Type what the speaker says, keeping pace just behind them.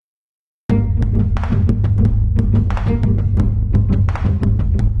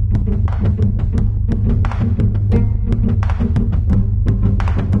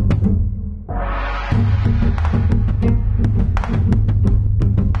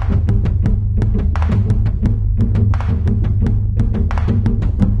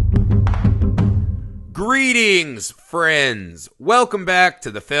Greetings, friends. Welcome back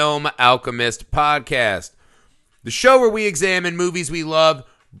to the Film Alchemist podcast, the show where we examine movies we love,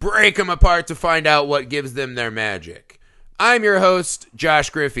 break them apart to find out what gives them their magic. I'm your host, Josh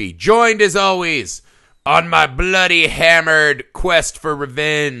Griffey, joined as always on my bloody hammered quest for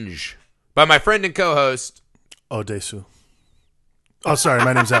revenge by my friend and co-host, Odesu. Oh, sorry,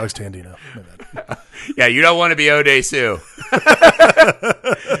 my name's Alex Tandino. Yeah, you don't want to be Odesu.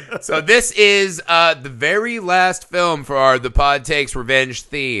 So this is the very last film for the Pod Takes Revenge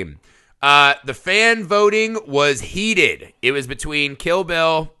theme. The fan voting was heated. It was between Kill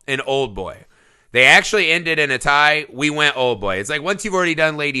Bill and Oldboy. They actually ended in a tie. We went Oldboy. It's like once you've already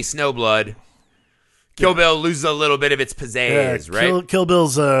done Lady Snowblood, Kill Bill loses a little bit of its pizzazz, right? Kill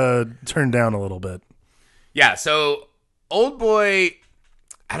Bill's turned down a little bit. Yeah, so Oldboy,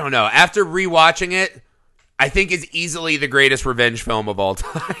 I don't know. After rewatching it, I think is easily the greatest revenge film of all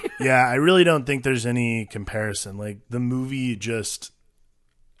time. Yeah, I really don't think there's any comparison. Like, the movie just,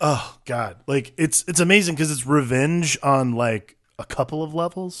 oh, God. Like, it's amazing because it's revenge on, like, a couple of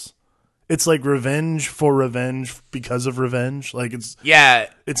levels. It's like revenge for revenge because of revenge. Like, it's well,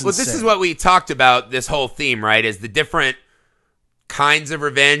 insane. This is what we talked about, this whole theme, right? Is the different kinds of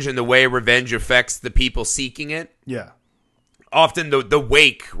revenge and the way revenge affects the people seeking it. Yeah. Often the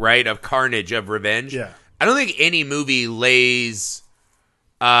wake, right, of carnage of revenge. Yeah. I don't think any movie lays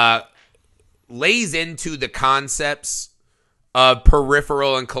into the concepts of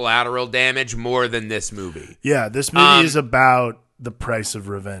peripheral and collateral damage more than this movie. Yeah, this movie is about the price of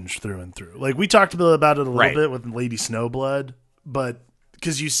revenge through and through. Like, we talked about it a little bit with Lady Snowblood, but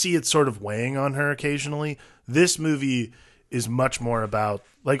because you see it sort of weighing on her occasionally, this movie is much more about,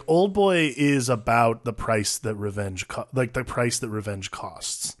 like, Oldboy is about the price that revenge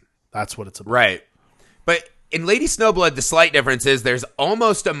costs. That's what it's about. Right. But in Lady Snowblood, the slight difference is there's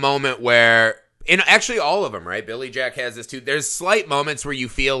almost a moment where, in actually all of them, right? Billy Jack has this too. There's slight moments where you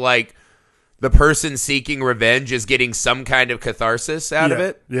feel like the person seeking revenge is getting some kind of catharsis out of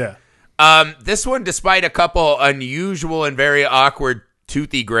it. Yeah. This one, despite a couple unusual and very awkward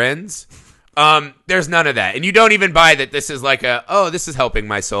toothy grins, there's none of that. And you don't even buy that this is like this is helping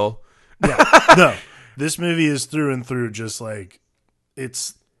my soul. Yeah. No. This movie is through and through just like,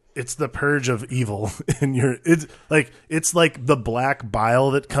 it's the purge of evil in your. It's like the black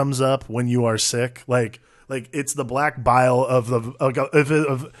bile that comes up when you are sick. Like it's the black bile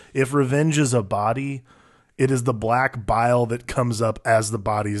of if revenge is a body, it is the black bile that comes up as the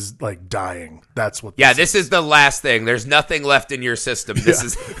body's like dying. That's what. This is the last thing. There's nothing left in your system. This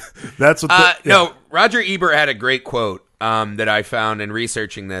is. That's what. No, Roger Ebert had a great quote that I found in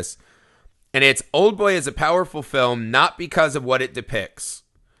researching this, and it's Oldboy is a powerful film not because of what it depicts,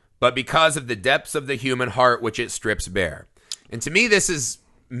 but because of the depths of the human heart which it strips bare. And to me, this is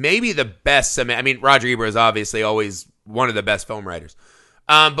maybe the best. I mean, Roger Ebert is obviously always one of the best film writers.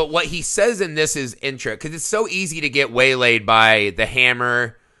 But what he says in this is interesting, because it's so easy to get waylaid by the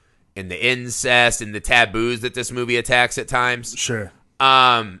hammer and the incest and the taboos that this movie attacks at times. Sure.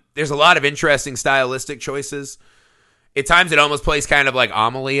 There's a lot of interesting stylistic choices. At times, it almost plays kind of like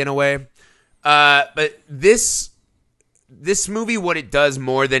Amelie in a way. But this movie, what it does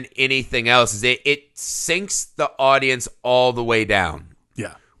more than anything else is it sinks the audience all the way down.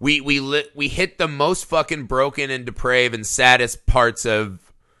 Yeah. We hit the most fucking broken and depraved and saddest parts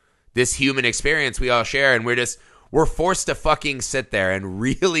of this human experience we all share, and we're forced to fucking sit there and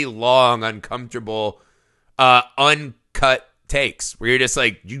really long, uncomfortable, uncut takes where you're just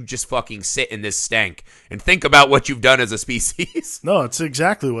like, you just fucking sit in this stank and think about what you've done as a species. No, it's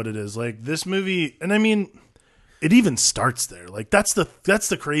exactly what it is. Like, this movie, and I mean, it even starts there. Like, that's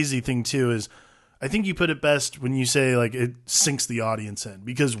the crazy thing too, is I think you put it best when you say like it sinks the audience in,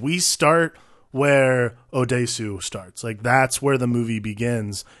 because we start where Odesu starts. Like, that's where the movie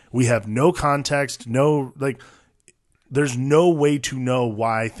begins. We have no context, there's no way to know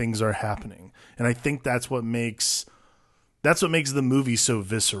why things are happening. And I think that's what makes the movie so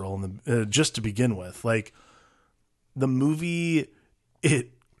visceral just to begin with. Like, the movie,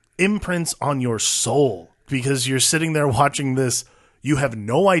 it imprints on your soul because you're sitting there watching this. You have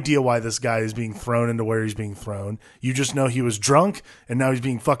no idea why this guy is being thrown into where he's being thrown. You just know he was drunk and now he's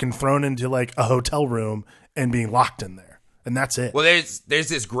being fucking thrown into like a hotel room and being locked in there. And that's it. Well, there's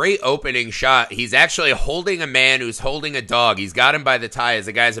this great opening shot. He's actually holding a man who's holding a dog. He's got him by the tie as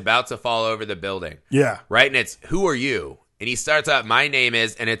the guy's about to fall over the building. Yeah. Right? And it's, who are you? And he starts out, my name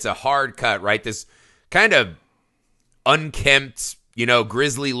is, and it's a hard cut, right? This kind of unkempt,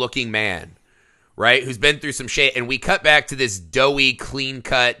 grisly looking man, right? Who's been through some shit. And we cut back to this doughy, clean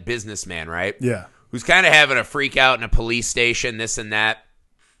cut businessman, right? Yeah. Who's kind of having a freak out in a police station, this and that.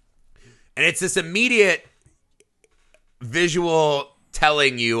 And it's this immediate visual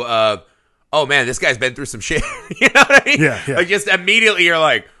telling you of, oh man, this guy's been through some shit. You know what I mean? Yeah. Like just immediately you're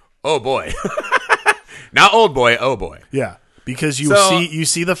like, oh boy. Not old boy, oh boy. Yeah. Because you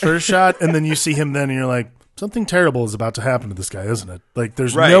see the first shot and then you see him then and you're like, something terrible is about to happen to this guy, isn't it? Like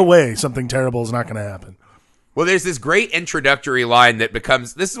there's no way something terrible is not going to happen. Well, there's this great introductory line that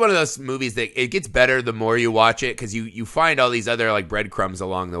becomes, this is one of those movies that it gets better the more you watch it because you find all these other like breadcrumbs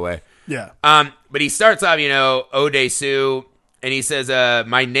along the way. Yeah. But he starts off, Odesu, and he says,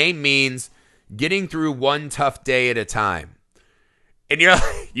 my name means getting through one tough day at a time. And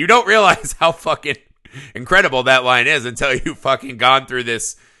you don't realize how fucking incredible that line is until you've fucking gone through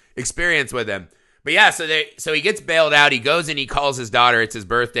this experience with him. But yeah, so he gets bailed out. He goes and he calls his daughter. It's his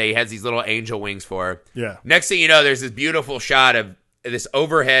birthday. He has these little angel wings for her. Yeah. Next thing you know, there's this beautiful shot of this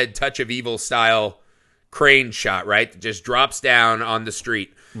overhead Touch of Evil style crane shot, right? That just drops down on the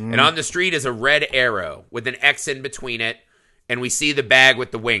street. And on the street is a red arrow with an X in between it. And we see the bag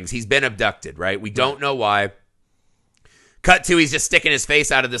with the wings. He's been abducted, right? We don't know why. Cut to, he's just sticking his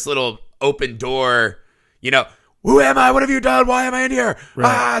face out of this little open door. Who am I? What have you done? Why am I in here?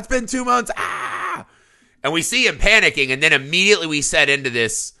 Right. It's been 2 months. And we see him panicking, and then immediately we set into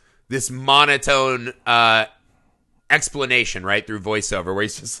this monotone explanation, right, through voiceover, where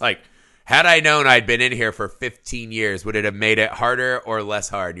he's just like, had I known I'd been in here for 15 years, would it have made it harder or less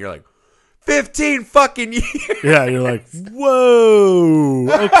hard? And you're like, 15 fucking years. Yeah, you're like, whoa,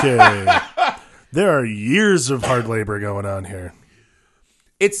 okay. There are years of hard labor going on here.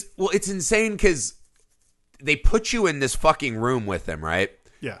 It's insane because they put you in this fucking room with him, right?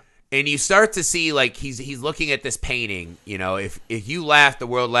 Yeah. And you start to see, like, he's looking at this painting, if you laugh, the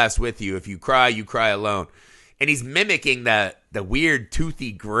world laughs with you. If you cry alone. And he's mimicking the weird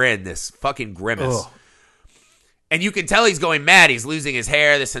toothy grin, this fucking grimace. Ugh. And you can tell he's going mad. He's losing his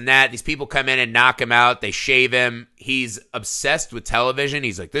hair, this and that. These people come in and knock him out. They shave him. He's obsessed with television.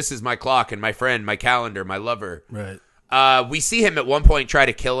 He's like, this is my clock and my friend, my calendar, my lover. Right. We see him at one point try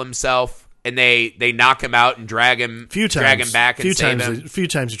to kill himself, and they knock him out and drag him back and save him. A few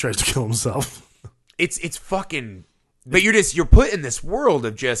times he tries to kill himself. It's fucking. But you're put in this world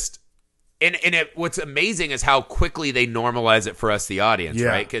of just. And what's amazing is how quickly they normalize it for us, the audience,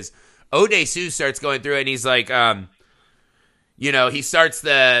 right? Because Odesu starts going through it, and he's like, he starts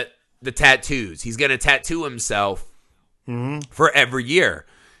the tattoos. He's going to tattoo himself for every year.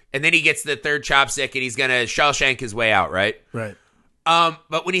 And then he gets the third chopstick, and he's going to Shawshank his way out, right? Right.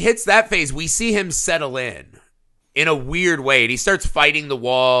 But when he hits that phase, we see him settle in a weird way. And he starts fighting the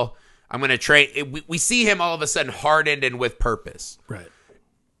wall. I'm going to train. We see him all of a sudden hardened and with purpose. Right.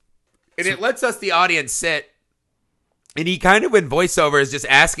 And it lets us, the audience, sit. And he kind of, in voiceover, is just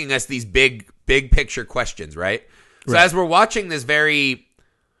asking us these big picture questions, right? So as we're watching this and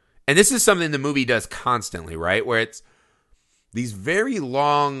this is something the movie does constantly, right? Where it's these very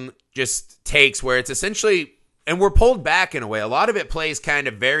long just takes where it's essentially, and we're pulled back in a way. A lot of it plays kind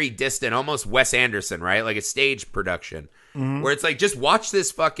of very distant, almost Wes Anderson, right? Like a stage production. Mm-hmm. Where it's like, just watch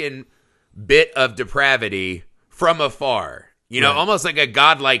this fucking bit of depravity from afar. Almost like a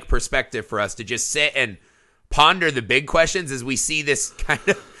godlike perspective for us to just sit and ponder the big questions as we see this kind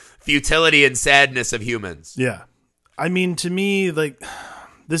of futility and sadness of humans. Yeah. I mean, to me, like,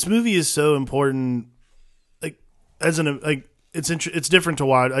 this movie is so important. Like, it's different to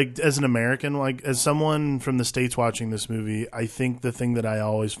watch. Like, as an American, like, as someone from the States watching this movie, I think the thing that I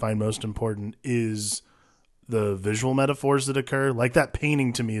always find most important is the visual metaphors that occur. Like, that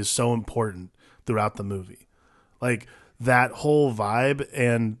painting to me is so important throughout the movie. Like, that whole vibe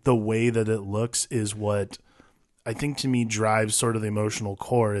and the way that it looks is what I think to me drives sort of the emotional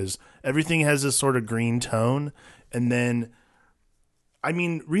core. Is everything has this sort of green tone. And then, I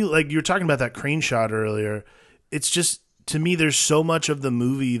mean, really, like you were talking about that crane shot earlier. It's just, to me, there's so much of the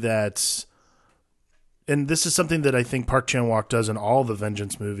movie that's, and this is something that I think Park Chan-wook does in all the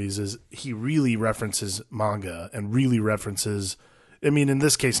Vengeance movies, is he really references manga and really references, I mean, in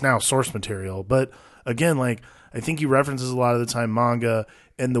this case now, source material. But again, like, I think he references a lot of the time manga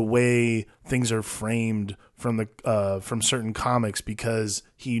and the way things are framed from certain comics, because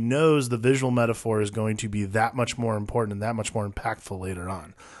he knows the visual metaphor is going to be that much more important and that much more impactful later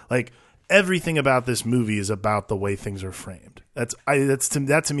on. Like, everything about this movie is about the way things are framed.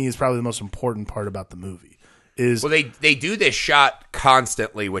 That to me is probably the most important part about the movie. Well, they do this shot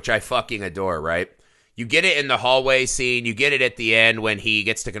constantly, which I fucking adore, right? You get it in the hallway scene. You get it at the end when he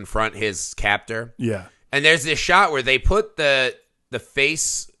gets to confront his captor. Yeah. And there's this shot where they put the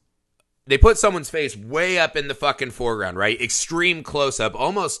face, they put someone's face way up in the fucking foreground, right? Extreme close-up,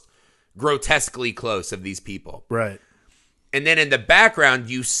 almost grotesquely close of these people. Right. And then in the background,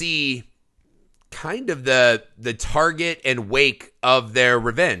 you see kind of the target and wake of their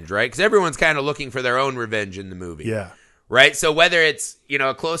revenge, right? Because everyone's kind of looking for their own revenge in the movie. Yeah. Right? So whether it's,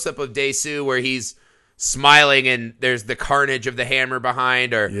 a close-up of Dae-Soo where he's smiling and there's the carnage of the hammer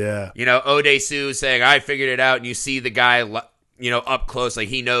behind, or, Oh Dae-Soo saying, I figured it out, and you see the guy, up close, like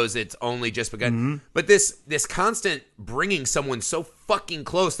he knows it's only just begun. Mm-hmm. But this constant bringing someone so fucking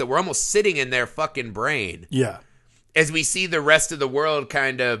close that we're almost sitting in their fucking brain. Yeah. As we see the rest of the world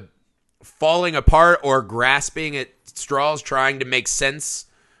kind of falling apart or grasping at straws, trying to make sense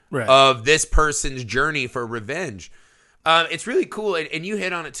of this person's journey for revenge. It's really cool, and you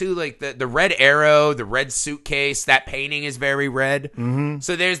hit on it too, like the red arrow, the red suitcase, that painting is very red. Mm-hmm.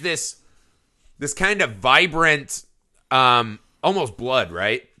 So there's this kind of vibrant, almost blood,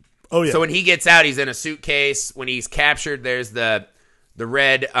 right? Oh, yeah. So when he gets out, he's in a suitcase. When he's captured, there's the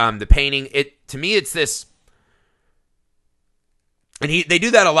red, the painting. To me, it's this... And they do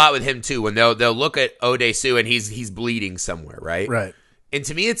that a lot with him too. When they'll look at Oh Dae-Soo and he's bleeding somewhere, right? Right. And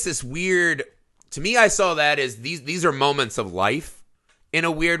to me, it's this weird. To me, I saw that as these are moments of life in a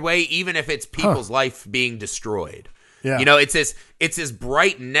weird way, even if it's people's life being destroyed. Yeah. It's this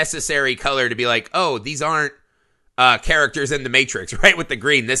bright necessary color to be like, oh, these aren't characters in the Matrix, right? With the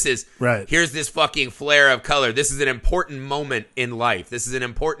green, this is right. Here's this fucking flare of color. This is an important moment in life. This is an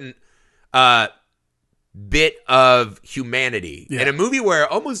important bit of humanity in a movie where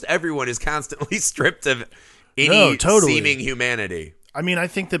almost everyone is constantly stripped of any seeming humanity. I mean, I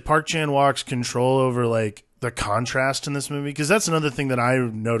think that Park Chan-wook's control over like the contrast in this movie, because that's another thing that I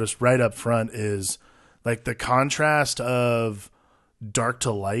noticed right up front is like the contrast of dark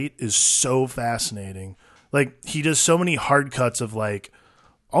to light is so fascinating. Like he does so many hard cuts of like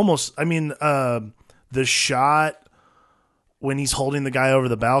almost, I mean, the shot when he's holding the guy over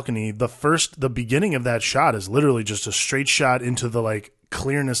the balcony, the beginning of that shot is literally just a straight shot into the like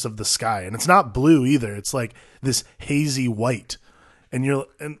clearness of the sky. And it's not blue either. It's like this hazy white. And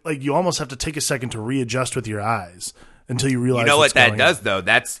you almost have to take a second to readjust with your eyes until you realize what that does though.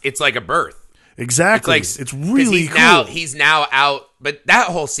 It's like a birth. Exactly. It's really cool. He's now out, but that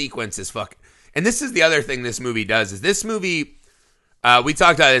whole sequence is fucking. And this is the other thing this movie does is this movie, we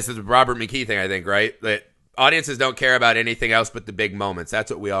talked about this as a Robert McKee thing, I think, right? That audiences don't care about anything else but the big moments.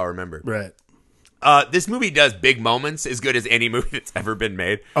 That's what we all remember. Right. This movie does big moments as good as any movie that's ever been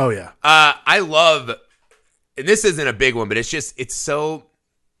made. Oh, yeah. I love, and this isn't a big one, but it's so,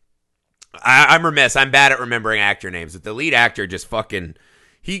 I'm remiss. I'm bad at remembering actor names, but the lead actor just fucking,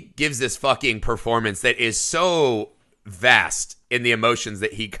 he gives this fucking performance that is so vast in the emotions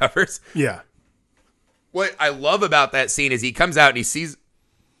that he covers. Yeah. What I love about that scene is he comes out and he sees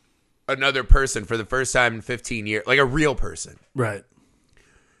another person for the first time in 15 years, like a real person. Right.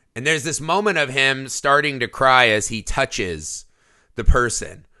 And there's this moment of him starting to cry as he touches the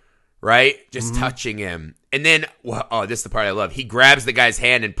person, right? Just touching him. And then, this is the part I love. He grabs the guy's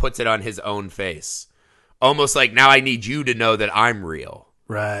hand and puts it on his own face. Almost like, now I need you to know that I'm real.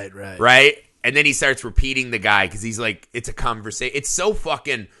 Right. Right? And then he starts repeating the guy because he's like, it's a conversation. It's so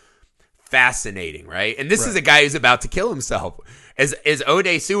fucking fascinating, right? And this is a guy who's about to kill himself. As Oh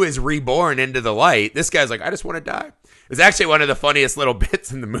Dae-Soo is reborn into the light, this guy's like, I just want to die. It's actually one of the funniest little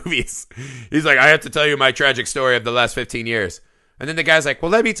bits in the movies. He's like, I have to tell you my tragic story of the last 15 years. And then the guy's like,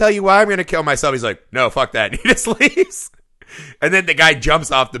 well, let me tell you why I'm going to kill myself. He's like, no, fuck that. And he just leaves. And then the guy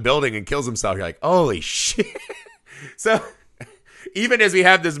jumps off the building and kills himself. You're like, holy shit. So even as we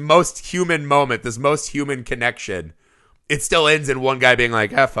have this most human moment, this most human connection, it still ends in one guy being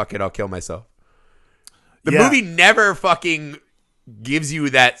like, fuck it, I'll kill myself. The movie never fucking gives you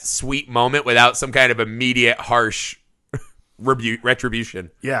that sweet moment without some kind of immediate harsh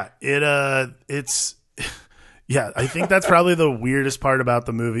retribution. Yeah, it's I think that's probably the weirdest part about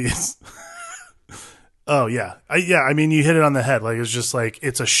the movie is oh yeah. I mean, you hit it on the head. Like it's just like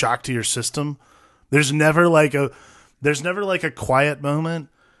it's a shock to your system. There's never like a quiet moment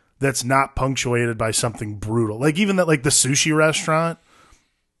that's not punctuated by something brutal. Like even that, like the sushi restaurant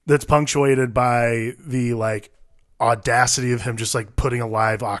that's punctuated by the like audacity of him just like putting a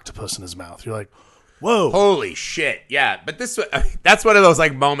live octopus in his mouth. You're like, whoa. Holy shit. Yeah. But that's one of those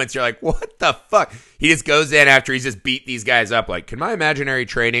like moments you're like, what the fuck? He just goes in after he's just beat these guys up. Like, can my imaginary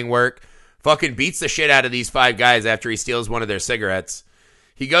training work? Fucking beats the shit out of these 5 guys after he steals one of their cigarettes.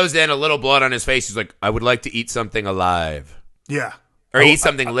 He goes in, a little blood on his face. He's like, I would like to eat something alive. Yeah. Or eat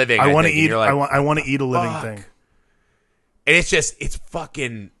something living. I want to eat. Like, I want to eat a living thing. And it's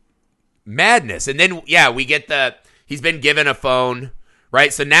fucking madness. And then we get he's been given a phone,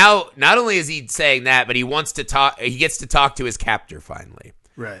 right? So now not only is he saying that, but he wants to talk. He gets to talk to his captor finally,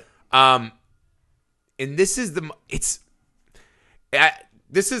 right? And this is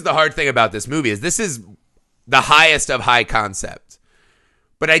this is the hard thing about this movie is this is the highest of high concept.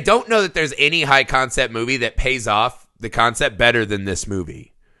 But I don't know that there's any high concept movie that pays off the concept better than this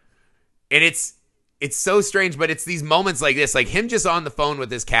movie. And it's so strange, but it's these moments like this, like him just on the phone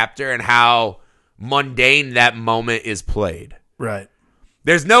with his captor and how mundane that moment is played. Right.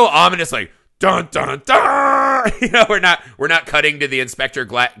 There's no ominous like dun dun dun. You know, we're not cutting to the Inspector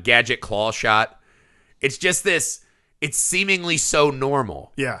Gadget claw shot. It's just this. It's seemingly so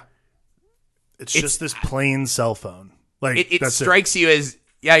normal. Yeah. It's just this plain cell phone. Like it strikes you as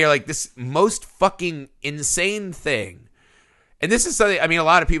you're like this most fucking insane thing. And this is something, I mean, a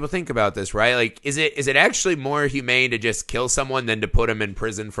lot of people think about this, right? Like, is it actually more humane to just kill someone than to put them in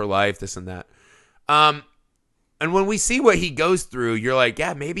prison for life, this and that? And when we see what he goes through, you're like,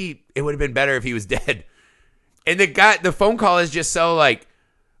 yeah, maybe it would have been better if he was dead. And the phone call is just so like,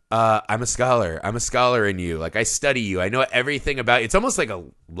 I'm a scholar. I'm a scholar in you. Like, I study you. I know everything about you. It's almost like a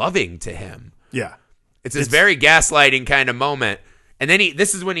loving to him. Yeah. It's this very gaslighting kind of moment. And then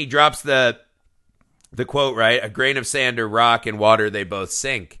this is when he drops the quote, right? A grain of sand or rock and water, they both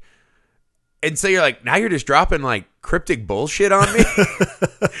sink. And so you're like, now you're just dropping like cryptic bullshit on me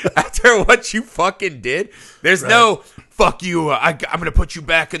after what you fucking did. There's no fuck you. I'm going to put you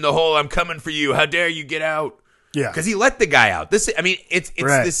back in the hole. I'm coming for you. How dare you get out? Yeah. Because he let the guy out.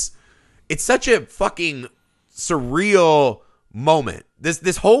 It's such a fucking surreal moment.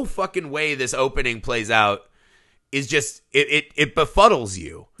 This whole fucking way this opening plays out is just it befuddles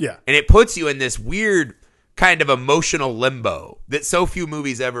you. Yeah. And it puts you in this weird kind of emotional limbo that so few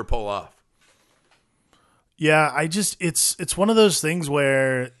movies ever pull off. Yeah, it's one of those things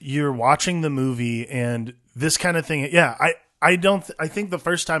where you're watching the movie and this kind of thing. Yeah, I think the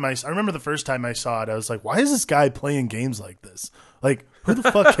first time I remember the first time I saw it, I was like, why is this guy playing games like this? Like, who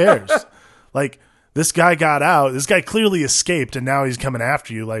the fuck cares? Like, this guy got out. This guy clearly escaped and now he's coming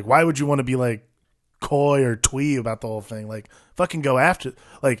after you. Like, why would you want to be like coy or twee about the whole thing? Like, fucking go after.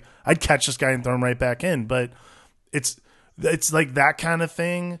 Like, I'd catch this guy and throw him right back in. But it's like that kind of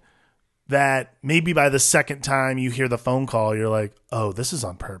thing that maybe by the second time you hear the phone call, you're like, oh, this is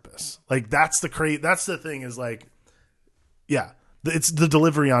on purpose. Like, that's the thing is like, yeah, it's the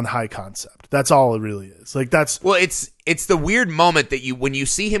delivery on high concept. That's all it really is. Like, it's the weird moment that when you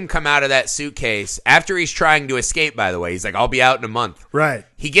see him come out of that suitcase after he's trying to escape, by the way, he's like, I'll be out in a month. Right.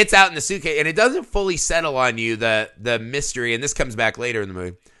 He gets out in the suitcase and it doesn't fully settle on you the mystery, and this comes back later in the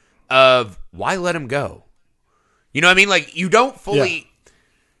movie, of why let him go. You know what I mean? Like, you don't fully... Yeah.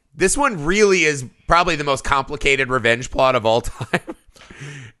 This one really is probably the most complicated revenge plot of all time.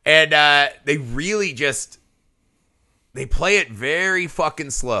 And they really just... They play it very fucking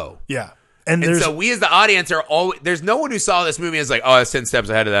slow. Yeah. And so we as the audience are always... There's no one who saw this movie and is like, oh, I was 10 steps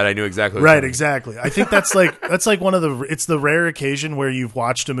ahead of that. I knew exactly what right, exactly. I think that's like one of the... It's the rare occasion where you've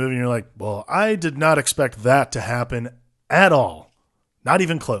watched a movie and you're like, well, I did not expect that to happen at all. Not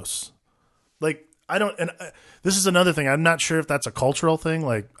even close. Like, I don't... And this is another thing. I'm not sure if that's a cultural thing.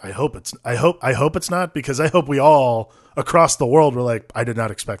 Like, I hope it's not, because I hope we all across the world were like, I did not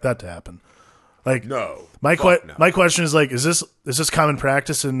expect that to happen. Like, no. My question is like, is this common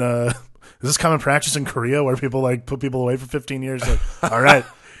practice in Korea where people like put people away for 15 years? Like, all right,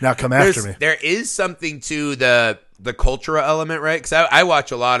 now come after me. There is something to the cultural element, right? Because I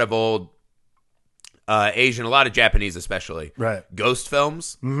watch a lot of old Asian, a lot of Japanese especially, right, ghost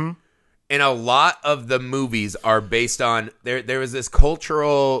films. Mm-hmm. And a lot of the movies are based on there was this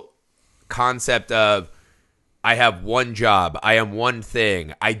cultural concept of, I have one job, I am one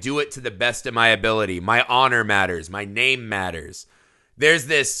thing, I do it to the best of my ability, my honor matters, my name matters. There's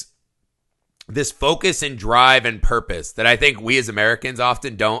this focus and drive and purpose that I think we as Americans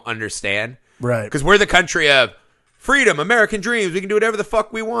often don't understand. Right. Because we're the country of freedom, American dreams, we can do whatever the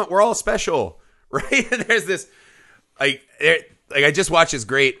fuck we want, we're all special. Right? And there's this like I just watched this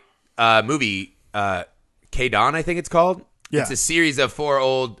great movie, K-Dawn, I think it's called. Yeah. It's a series of 4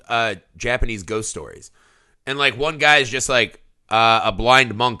 old Japanese ghost stories. And like one guy is just like a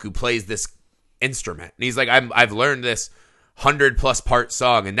blind monk who plays this instrument. And he's like, I've learned this 100+ part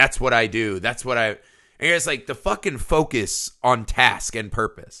song, and that's what I do. That's what and it's like the fucking focus on task and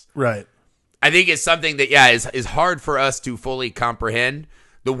purpose. Right. I think it's something that, is hard for us to fully comprehend.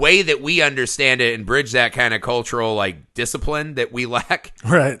 The way that we understand it and bridge that kind of cultural like discipline that we lack,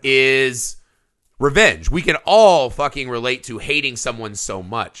 right, is revenge. We can all fucking relate to hating someone so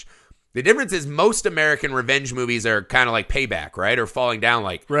much. The difference is most American revenge movies are kind of like Payback, right? Or Falling Down,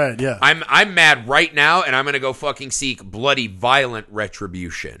 like, right, yeah. I'm mad right now and I'm going to go fucking seek bloody, violent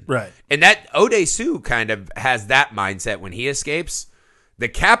retribution. Right. And that Odesu kind of has that mindset when he escapes. The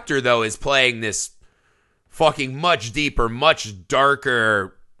captor, though, is playing this fucking much deeper, much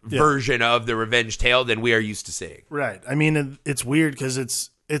darker version of the revenge tale than we are used to seeing. Right. I mean, it's weird because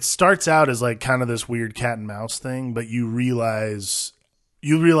it starts out as like kind of this weird cat and mouse thing, but you realize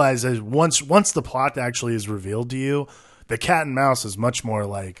as once the plot actually is revealed to you, the cat and mouse is much more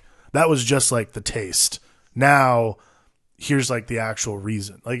like that was just like the taste. Now here's like the actual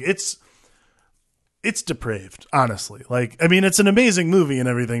reason. Like it's depraved, honestly. Like, I mean, it's an amazing movie and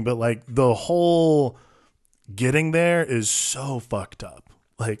everything, but like the whole getting there is so fucked up.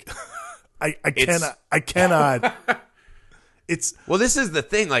 Like, I cannot. It's well, this is the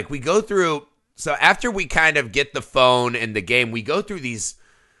thing. Like, we go through. So after we kind of get the phone and the game, we go through these.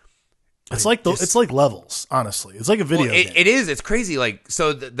 It's like it's like levels. Honestly, it's like a video game. It is. It's crazy. Like,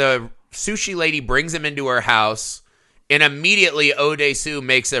 so the sushi lady brings him into her house, and immediately Odesu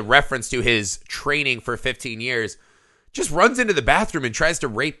makes a reference to his training for 15 years. Just runs into the bathroom and tries to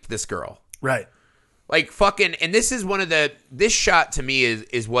rape this girl. Right. Like fucking, and this is this shot to me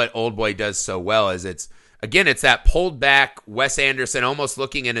is what Oldboy does so well, is it's that pulled back Wes Anderson almost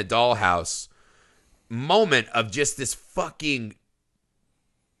looking in a dollhouse moment of just this fucking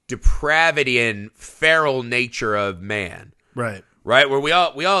depravity and feral nature of man. Right. Right? Where we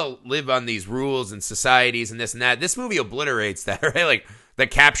all live on these rules and societies and this and that. This movie obliterates that, right? Like the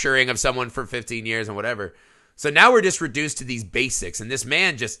capturing of someone for 15 years and whatever. So now we're just reduced to these basics, and this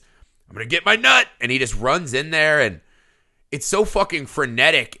man just, I'm going to get my nut. And he just runs in there, and it's so fucking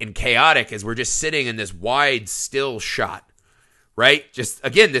frenetic and chaotic as we're just sitting in this wide, still shot, right? Just,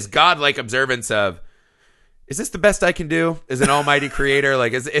 again, this godlike observance of, is this the best I can do as an almighty creator?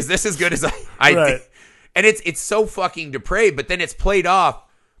 Like, is this as good as I right. think? And it's so fucking depraved, but then it's played off.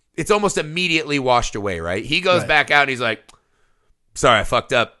 It's almost immediately washed away, right? He goes back out and he's like, sorry, I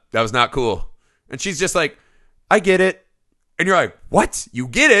fucked up. That was not cool. And she's just like, I get it. And you're like, what? You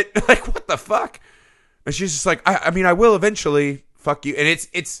get it? Like, what the fuck? And she's just like, I mean, I will eventually. Fuck you. And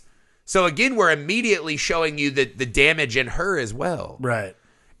it's so again, we're immediately showing you the damage in her as well. Right.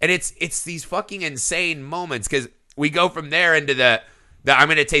 And it's these fucking insane moments, because we go from there into the I'm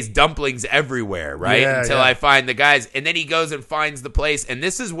going to taste dumplings everywhere, right? Until I find the guys. And then he goes and finds the place. And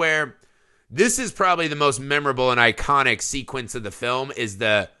this is probably the most memorable and iconic sequence of the film, is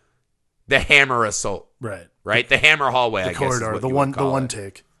the hammer assault. Right. Right? The hammer hallway, the corridor, the one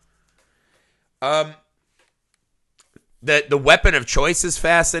take. The weapon of choice is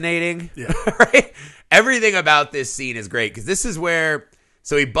fascinating. Yeah. Right? Everything about this scene is great, because this is where,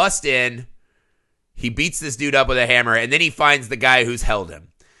 so he busts in, he beats this dude up with a hammer, and then he finds the guy who's held him.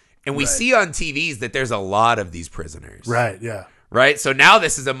 And we see on TVs that there's a lot of these prisoners. Right, yeah. Right? So now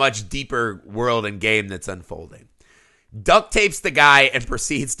this is a much deeper world and game that's unfolding. Duct tapes the guy and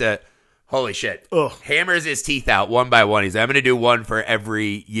proceeds to, holy shit, hammers his teeth out one by one. He's like, I'm going to do one for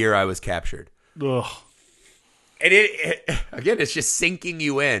every year I was captured. Ugh. And it again, it's just sinking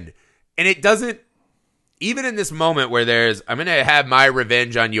you in. And it doesn't, even in this moment where there's, I'm going to have my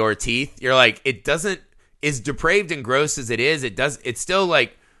revenge on your teeth, you're like, it doesn't, as depraved and gross as it is, it's still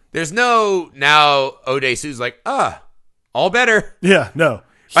like, there's no, now Odesu's like, all better. Yeah, no.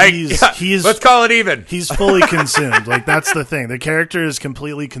 He's let's call it even. He's fully consumed. Like, that's the thing. The character is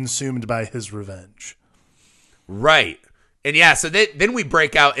completely consumed by his revenge. Right. And yeah, so then we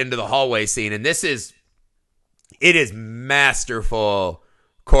break out into the hallway scene, and it is masterful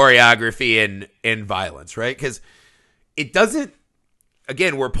choreography and violence, right? Because it doesn't,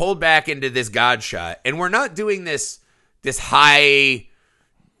 again, we're pulled back into this God shot, and we're not doing this high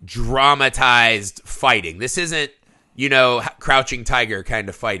dramatized fighting. This isn't, Crouching Tiger kind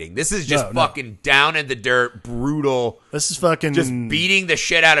of fighting. This is just fucking down in the dirt, brutal. This is fucking just beating the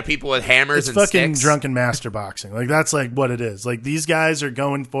shit out of people with hammers and sticks. It's fucking drunken master boxing. Like, that's like what it is. Like, these guys are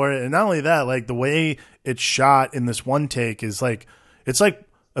going for it. And not only that, like, the way it's shot in this one take is like, it's like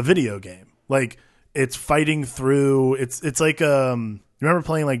a video game. Like, it's fighting through, it's like, you remember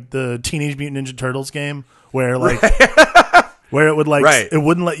playing like the Teenage Mutant Ninja Turtles game where like, where it would like, it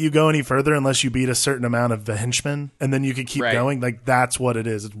wouldn't let you go any further unless you beat a certain amount of henchmen, and then you could keep going. Like, that's what it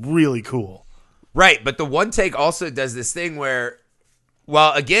is. It's really cool. Right. But the one take also does this thing where,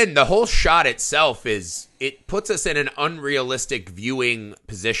 well, again, the whole shot itself it puts us in an unrealistic viewing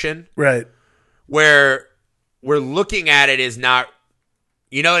position. Right. Where we're looking at it is not,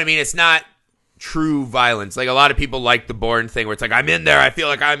 you know what I mean? It's not true violence. Like, a lot of people like the Bourne thing where it's like, I'm in there, I feel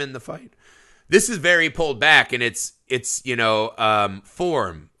like I'm in the fight. This is very pulled back, and it's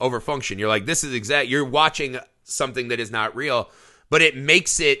form over function. You're like, this is you're watching something that is not real, but it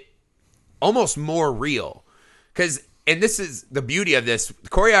makes it almost more real. And this is the beauty of this, the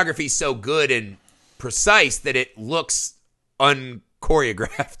choreography is so good and precise that it looks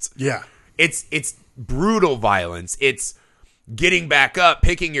unchoreographed. Yeah. It's brutal violence. It's getting back up,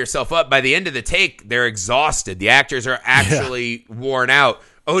 picking yourself up. By the end of the take, they're exhausted. The actors are actually worn out.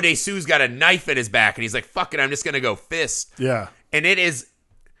 Ode Su's got a knife in his back, and he's like, fuck it, I'm just going to go fist. Yeah. And it is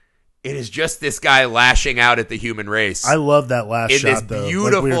just this guy lashing out at the human race. I love that last shot, this though.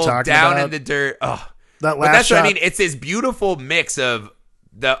 beautiful, like we were talking down about. in the dirt. Oh. That last But that's shot. what I mean. It's this beautiful mix of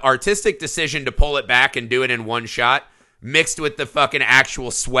the artistic decision to pull it back and do it in one shot, mixed with the fucking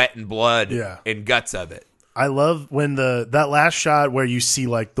actual sweat and blood and guts of it. I love when that last shot where you see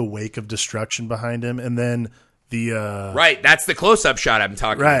like the wake of destruction behind him, and then the right, that's the close-up shot I'm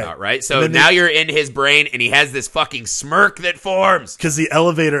talking about, right? So now you're in his brain, and he has this fucking smirk that forms because the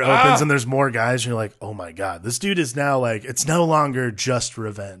elevator opens and there's more guys, and you're like, oh my god, this dude is now like, it's no longer just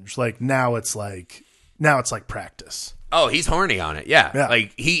revenge. Like now it's like practice. Oh, he's horny on it, yeah.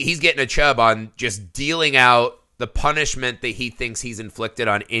 Like he's getting a chub on just dealing out the punishment that he thinks he's inflicted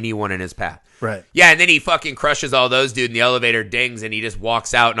on anyone in his path. Right. Yeah, and then he fucking crushes all those dudes, and the elevator dings, and he just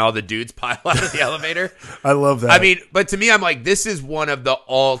walks out, and all the dudes pile out of the elevator. I love that. I mean, but to me, I'm like, this is one of the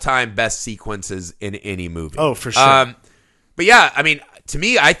all-time best sequences in any movie. Oh, for sure. But yeah, I mean, to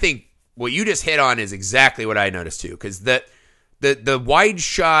me, I think what you just hit on is exactly what I noticed too, because the wide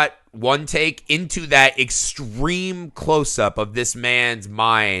shot one take into that extreme close-up of this man's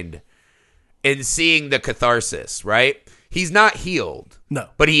mind and seeing the catharsis, right? He's not healed. No.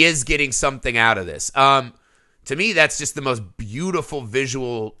 But he is getting something out of this. To me, that's just the most beautiful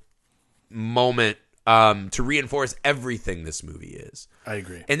visual moment to reinforce everything this movie is. I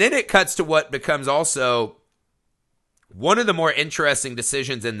agree. And then it cuts to what becomes also one of the more interesting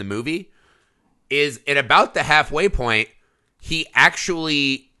decisions in the movie is at about the halfway point, he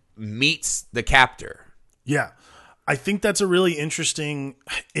actually meets the captor. Yeah. I think that's a really interesting...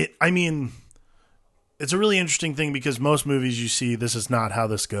 It's a really interesting thing because most movies you see, this is not how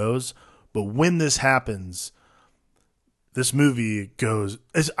this goes. But when this happens, this movie goes...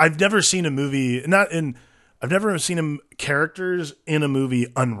 I've never seen a movie... I've never seen characters in a movie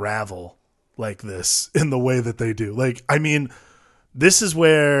unravel like this in the way that they do. Like, I mean, this is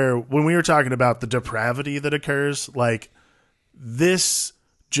where, when we were talking about the depravity that occurs, like, this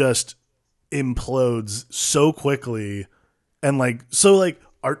just implodes so quickly and, like, so, like,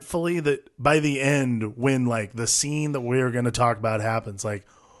 artfully that by the end, when like the scene that we're going to talk about happens, like,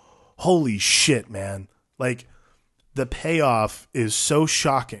 holy shit, man. Like, the payoff is so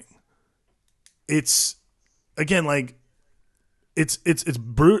shocking. It's, again, like,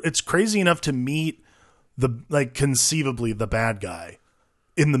 it's crazy enough to meet conceivably the bad guy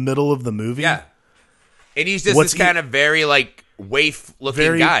in the middle of the movie. Yeah. And he's just this kind of very like waif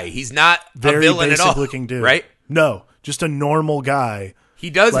looking guy. He's not a villain at all. Looking dude. Right? No, just a normal guy. He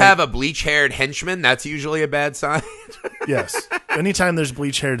does have a bleach-haired henchman. That's usually a bad sign. Yes. Anytime there's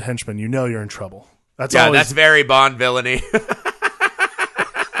bleach-haired henchman, you know you're in trouble. That's very Bond villainy.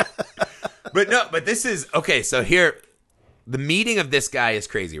 But this is... Okay, so here, the meeting of this guy is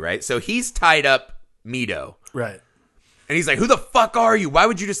crazy, right? So he's tied up Mito. Right. And he's like, who the fuck are you? Why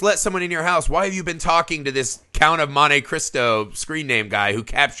would you just let someone in your house? Why have you been talking to this Count of Monte Cristo screen name guy who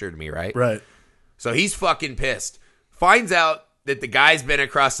captured me, right? Right. So he's fucking pissed. Finds out that the guy's been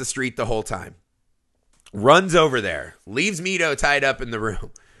across the street the whole time. Runs over there. Leaves Mito tied up in the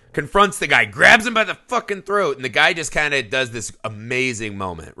room. Confronts the guy. Grabs him by the fucking throat. And the guy just kind of does this amazing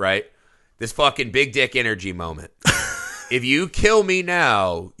moment, right? This fucking big dick energy moment. If you kill me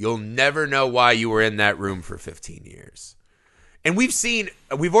now, you'll never know why you were in that room for 15 years. And we've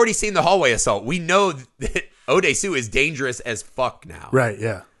already seen the hallway assault. We know that Ode Su is dangerous as fuck now. Right,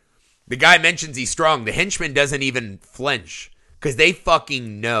 yeah. The guy mentions he's strong. The henchman doesn't even flinch. Because they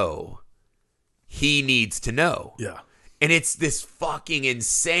fucking know he needs to know. Yeah. And it's this fucking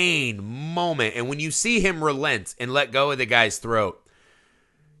insane moment. And when you see him relent and let go of the guy's throat,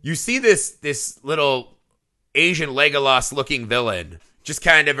 you see this little Asian Legolas-looking villain just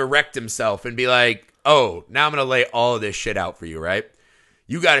kind of erect himself and be like, oh, now I'm going to lay all of this shit out for you, right?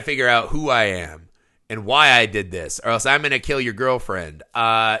 You got to figure out who I am and why I did this, or else I'm going to kill your girlfriend.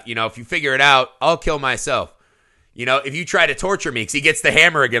 If you figure it out, I'll kill myself. If you try to torture me, because he gets the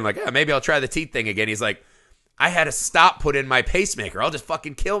hammer again, like, maybe I'll try the teeth thing again. He's like, I had a stop put in my pacemaker. I'll just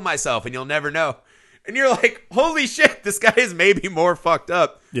fucking kill myself and you'll never know. And you're like, holy shit, this guy is maybe more fucked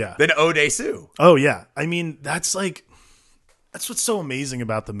up than Ode Su. Oh, yeah. I mean, that's what's so amazing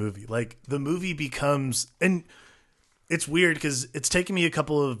about the movie. Like, the movie becomes, and it's weird because it's taken me a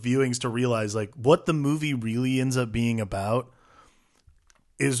couple of viewings to realize, like, what the movie really ends up being about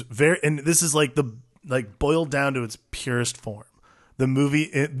is and this is like boiled down to its purest form. The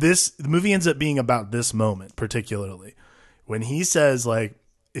movie ends up being about this moment, particularly when he says, like,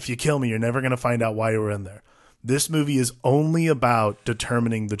 if you kill me, you're never going to find out why you were in there. This movie is only about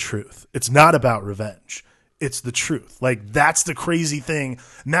determining the truth. It's not about revenge. It's the truth. Like, that's the crazy thing.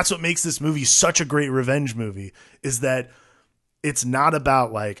 And that's what makes this movie such a great revenge movie, is that it's not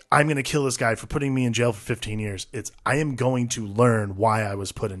about like, I'm going to kill this guy for putting me in jail for 15 years. It's, I am going to learn why I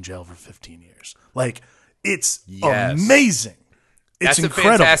was put in jail for 15 years. Like, it's amazing. It's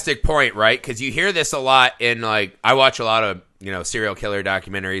incredible. A fantastic point, right? Because you hear this a lot in, like, I watch a lot of, serial killer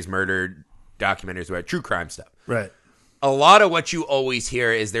documentaries, murder documentaries, where true crime stuff. Right. A lot of what you always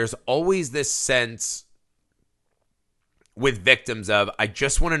hear is there's always this sense with victims of, I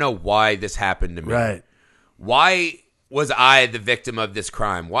just want to know why this happened to me. Right. Why was I the victim of this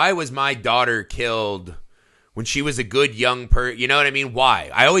crime? Why was my daughter killed when she was a good young person? You know what I mean?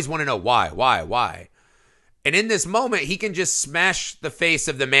 Why? I always want to know why. And in this moment, he can just smash the face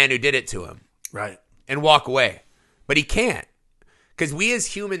of the man who did it to him. Right. And walk away. But he can't. Because we as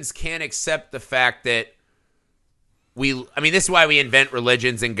humans can't accept the fact that this is why we invent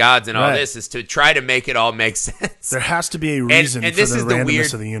religions and gods and all this, is to try to make it all make sense. There has to be a reason and for this the is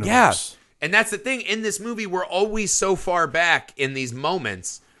randomness of the universe. Yeah. And that's the thing. In this movie, we're always so far back in these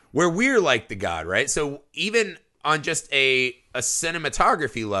moments where we're like the god, right? So even on just a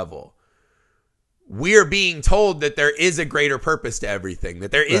cinematography level, we're being told that there is a greater purpose to everything,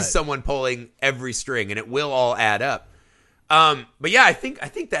 that there is someone pulling every string, and it will all add up. But yeah, I think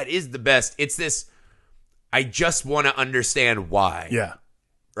that is the best. It's this, I just want to understand why. Yeah.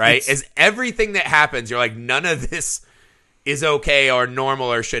 Right? As everything that happens, you're like, none of this is okay or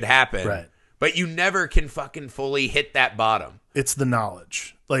normal or should happen. Right. But you never can fucking fully hit that bottom. It's the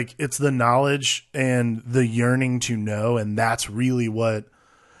knowledge. Like, it's the knowledge and the yearning to know, and that's really what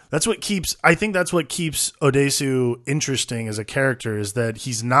keeps Odesu interesting as a character, is that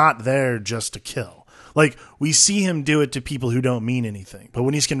he's not there just to kill. Like, we see him do it to people who don't mean anything. But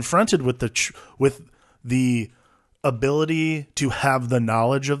when he's confronted with the ability to have the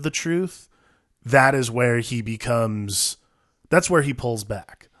knowledge of the truth, that is where that's where he pulls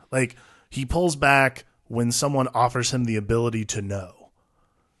back. Like, he pulls back when someone offers him the ability to know.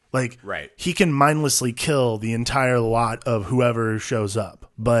 Like, he can mindlessly kill the entire lot of whoever shows up.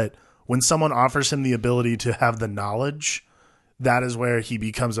 But when someone offers him the ability to have the knowledge, that is where he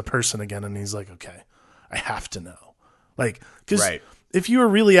becomes a person again. And he's like, okay, I have to know. Like, because if you were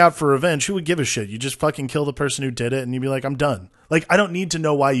really out for revenge, who would give a shit? You just fucking kill the person who did it and you'd be like, I'm done. Like, I don't need to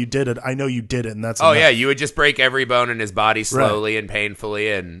know why you did it. I know you did it, and that's enough. Yeah, you would just break every bone in his body slowly and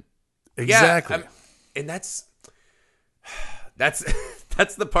painfully, and exactly. And that's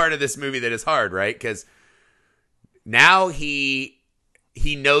the part of this movie that is hard, right? Because now he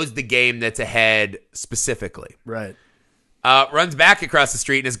knows the game that's ahead specifically. Right. Runs back across the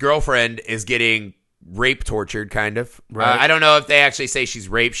street, and his girlfriend is getting rape tortured, kind of. Right. I don't know if they actually say she's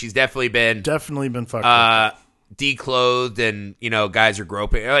raped. She's definitely been fucked declothed, and guys are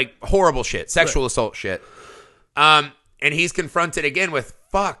groping, like horrible shit, sexual assault shit. And he's confronted again with,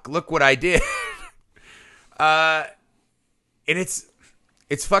 fuck, look what I did. And it's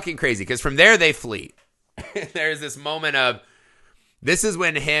fucking crazy, because from there they flee. There's this moment of, this is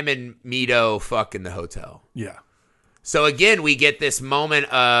when him and Mito fuck in the hotel. Yeah. So again, we get this moment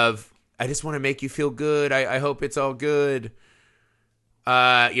of, I just want to make you feel good. I hope it's all good.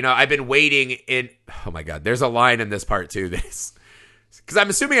 I've been waiting oh my God, there's a line in this part too. Because I'm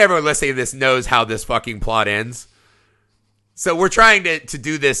assuming everyone listening to this knows how this fucking plot ends. So we're trying to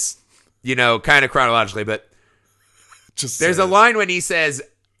do this, kind of chronologically, but there's a line when he says,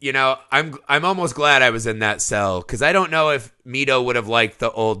 I'm almost glad I was in that cell, because I don't know if Mito would have liked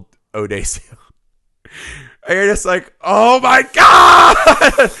the old Odesu. And you're just like, oh my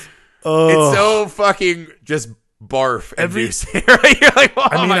God! Oh. It's so fucking just barf inducing, right? You're like, oh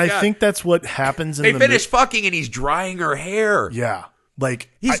I God. think that's what happens in they finish fucking, and he's drying her hair. Yeah. Like,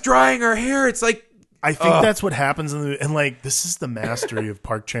 he's drying her hair. It's like, I think that's what happens in and like, this is the mastery of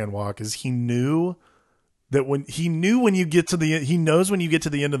Park Chan-wook, is he knows when you get to the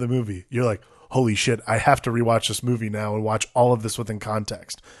end of the movie, you're like, holy shit, I have to rewatch this movie now and watch all of this within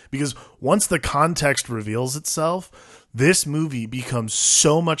context. Because once the context reveals itself, this movie becomes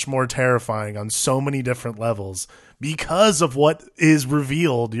so much more terrifying on so many different levels because of what is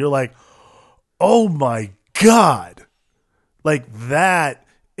revealed. You're like, oh my God. Like, that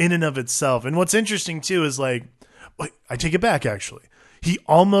in and of itself. And what's interesting too is, like, I take it back, actually. He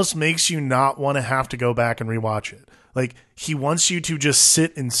almost makes you not want to have to go back and rewatch it. Like, he wants you to just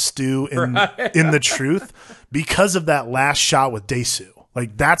sit and stew in the truth because of that last shot with Desu.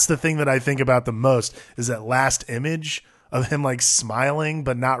 Like, that's the thing that I think about the most, is that last image of him, like, smiling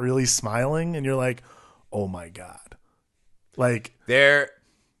but not really smiling, and you're like, oh my God. Like, there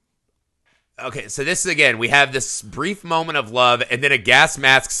okay, so this is again, we have this brief moment of love, and then a gas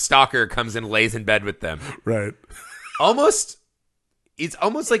mask stalker comes and lays in bed with them. Right. It's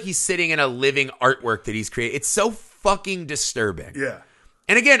almost like he's sitting in a living artwork that he's created. It's so fucking disturbing. Yeah.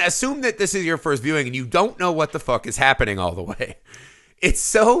 And again, assume that this is your first viewing and you don't know what the fuck is happening all the way. It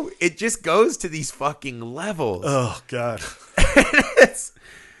just goes to these fucking levels. Oh, God.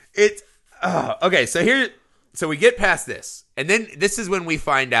 Okay, so we get past this. And then this is when we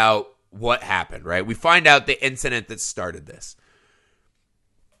find out what happened, right? We find out the incident that started this.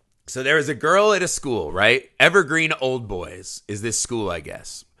 So there was a girl at a school, right? Evergreen Old Boys is this school, I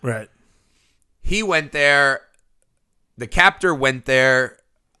guess. Right. He went there. The captor went there.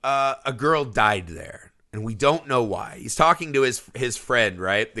 A girl died there. And we don't know why. He's talking to his friend,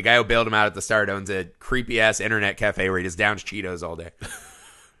 right? The guy who bailed him out at the start owns a creepy-ass internet cafe where he just downs Cheetos all day.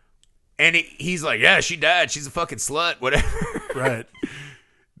 And he's like, yeah, she died. She's a fucking slut, whatever. Right.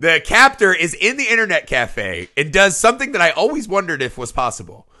 The captor is in the internet cafe and does something that I always wondered if was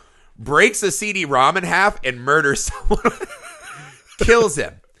possible. Breaks a CD-ROM in half and murders someone. Kills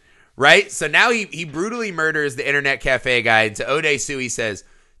him. Right? So now he brutally murders the internet cafe guy. And to Odesu, he says,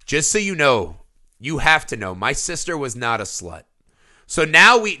 just so you know, you have to know, my sister was not a slut. So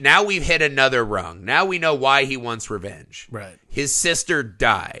now we've hit another rung. Now we know why he wants revenge. Right. His sister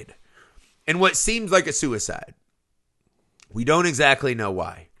died. And what seems like a suicide. We don't exactly know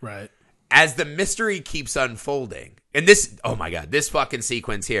why. Right. As the mystery keeps unfolding. And this, oh my God, this fucking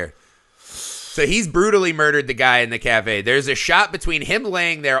sequence here. So he's brutally murdered the guy in the cafe. There's a shot between him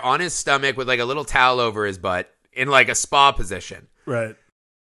laying there on his stomach with like a little towel over his butt in like a spa position. Right.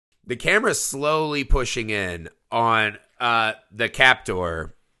 The camera's slowly pushing in on the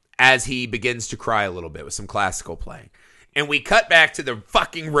captor as he begins to cry a little bit with some classical playing. And we cut back to the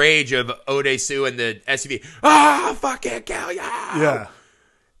fucking rage of Odesu and the SUV. Ah, fucking kill ya! Yeah.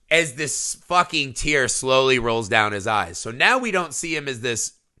 As this fucking tear slowly rolls down his eyes. So now we don't see him as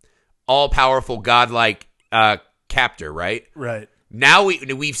this all-powerful, godlike captor, right? Right. Now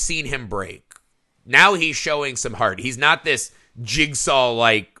we've seen him break. Now he's showing some heart. He's not this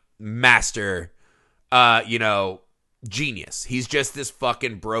jigsaw-like master, genius. He's just this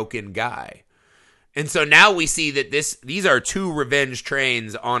fucking broken guy. And so now we see that these are two revenge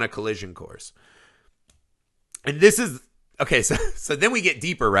trains on a collision course. And this is... Okay, so then we get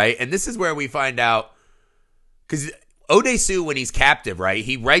deeper, right? And this is where we find out... Because Odesu, when he's captive, right?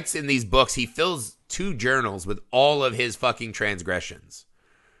 He writes in these books, he fills 2 journals with all of his fucking transgressions.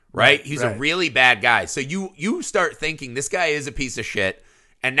 Right? He's a really bad guy. So you start thinking this guy is a piece of shit.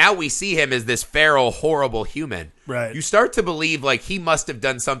 And now we see him as this feral, horrible human. Right. You start to believe like he must have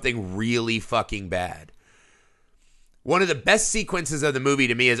done something really fucking bad. One of the best sequences of the movie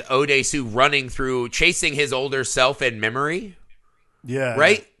to me is Odesu running through, chasing his older self in memory. Yeah.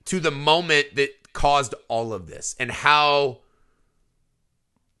 Right? To the moment that caused all of this and how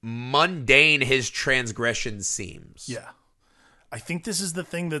mundane his transgression seems. Yeah. I think this is the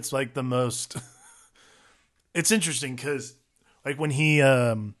thing that's like the most... It's interesting because like when he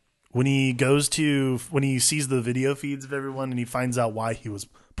sees the video feeds of everyone and he finds out why he was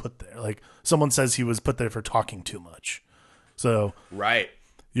put there. Like someone says he was put there for talking too much. So right.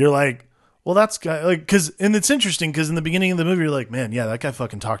 You're like, well, that's guy like and it's interesting because in the beginning of the movie you're like, man, yeah, that guy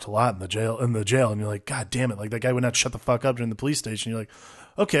fucking talked a lot in the jail, and you're like, God damn it, like that guy would not shut the fuck up during the police station. You're like,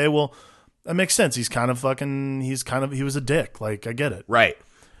 okay, well, that makes sense. He was a dick. Like I get it. Right.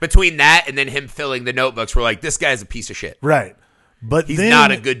 Between that and then him filling the notebooks, we're like, this guy's a piece of shit. Right. But he's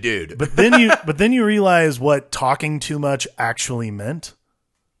not a good dude. But then you realize what talking too much actually meant.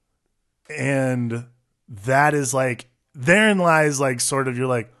 And that is like, therein lies like sort of, you're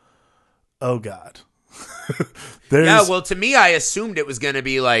like, oh God. Yeah, well, to me, I assumed it was going to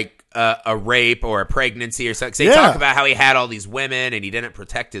be like a rape or a pregnancy or something. They talk about how he had all these women and he didn't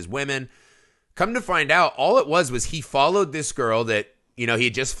protect his women. Come to find out, all it was he followed this girl that, he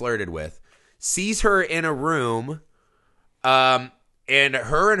had just flirted with, sees her in a room, and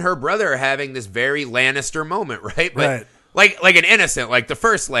her and her brother are having this very Lannister moment, right? But like an innocent, like the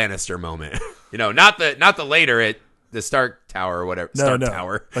first Lannister moment, not the later at the Stark Tower or whatever. Stark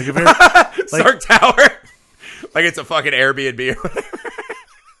Tower, like a very Stark Tower, like it's a fucking Airbnb or whatever.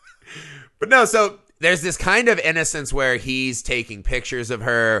 But no, so there's this kind of innocence where he's taking pictures of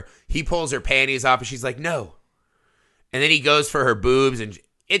her. He pulls her panties off, and she's like, no. And then he goes for her boobs, and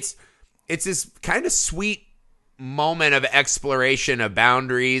it's this kind of sweet moment of exploration of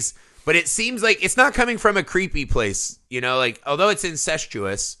boundaries, but it seems like it's not coming from a creepy place, like although it's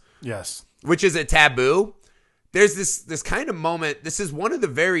incestuous, yes, which is a taboo, there's this kind of moment. This is one of the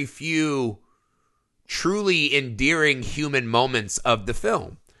very few truly endearing human moments of the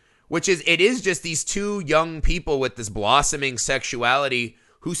film, which is it is just these two young people with this blossoming sexuality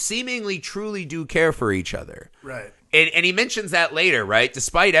who seemingly truly do care for each other. Right. And he mentions that later, right?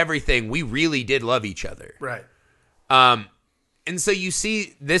 Despite everything, we really did love each other. Right. And so you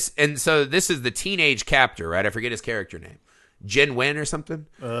see this, and so this is the teenage captor, right? I forget his character name. Jin Wen or something.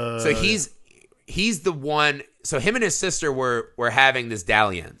 So he's the one. So him and his sister were having this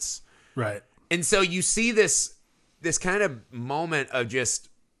dalliance. Right. And so you see this kind of moment of just,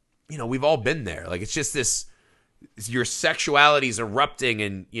 we've all been there. Like it's just this, your sexuality's erupting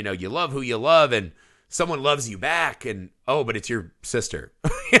and, you love who you love and someone loves you back and, oh, but it's your sister.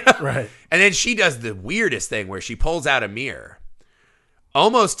 Right. And then she does the weirdest thing where she pulls out a mirror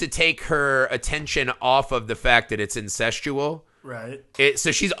almost to take her attention off of the fact that it's incestual. Right.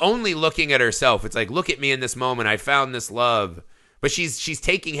 So she's only looking at herself. It's like, look at me in this moment. I found this love. But she's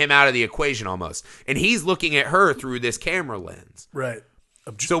taking him out of the equation almost. And he's looking at her through this camera lens. Right.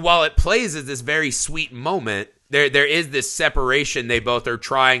 So while it plays as this very sweet moment, there is this separation they both are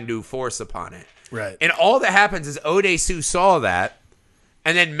trying to force upon it. Right. And all that happens is Odesu saw that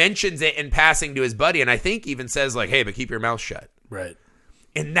and then mentions it in passing to his buddy. And I think even says like, hey, but keep your mouth shut. Right.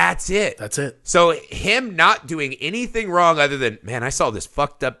 And that's it. That's it. So him not doing anything wrong other than, man, I saw this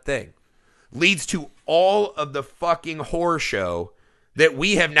fucked up thing, leads to all of the fucking horror show that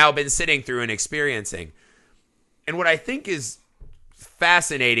we have now been sitting through and experiencing. And what I think is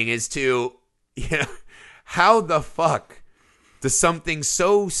fascinating is to, how the fuck does something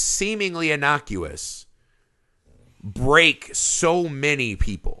so seemingly innocuous break so many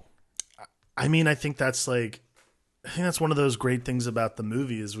people? I mean, I think that's one of those great things about the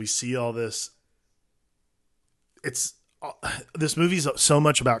movie is we see all this. This movie's so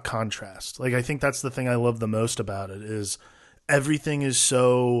much about contrast. Like, I think that's the thing I love the most about it is everything is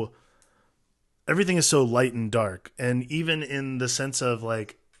so light and dark. And even in the sense of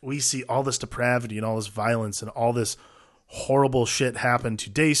like, we see all this depravity and all this violence and all this horrible shit happen to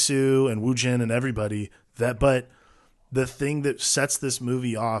Dae-soo and Woo-jin and everybody but the thing that sets this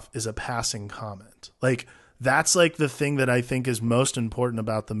movie off is a passing comment. Like, that's like the thing that I think is most important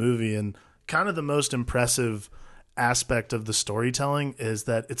about the movie and kind of the most impressive aspect of the storytelling is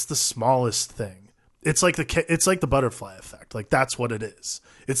that it's the smallest thing. It's like the butterfly effect. Like that's what it is.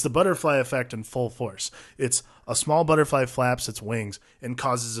 It's the butterfly effect in full force. It's a small butterfly flaps its wings and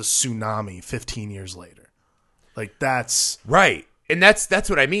causes a tsunami 15 years later. Like that's right. And that's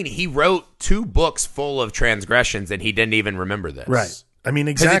what I mean. He wrote 2 books full of transgressions and he didn't even remember this. Right. I mean,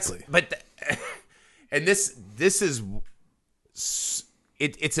 exactly. And this is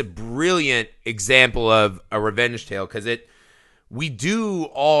it's a brilliant example of a revenge tale because we do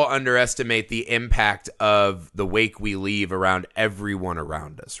all underestimate the impact of the wake we leave around everyone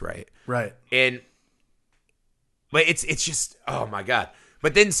around us, right? Right. But it's just, oh my God.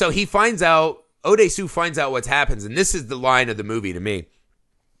 But then so Odesu finds out what happens, and this is the line of the movie to me,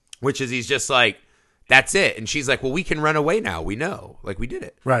 which is he's just like, that's it. And she's like, well, we can run away now. We know. Like, we did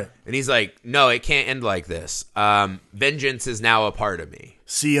it. Right. And he's like, no, it can't end like this. Vengeance is now a part of me.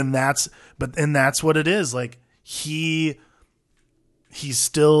 See, and that's what it is. Like, he's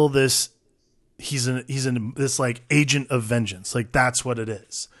still this, he's this, like, agent of vengeance. Like, that's what it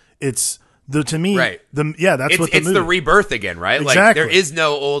is. It's, to me, right. It's the rebirth again, right? Exactly. Like, there is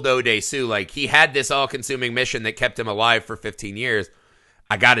no old Odesu. Like, he had this all-consuming mission that kept him alive for 15 years.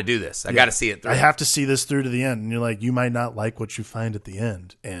 I got to do this. I got to see it through. I have to see this through to the end. And you're like, you might not like what you find at the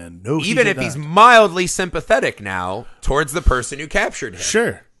end. And no, even if he's mildly sympathetic now towards the person who captured him.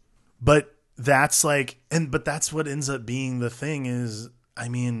 Sure. But that's like, but that's what ends up being the thing is, I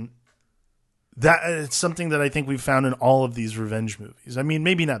mean, that it's something that I think we've found in all of these revenge movies. I mean,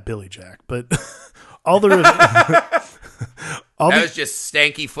 maybe not Billy Jack, but all the that was just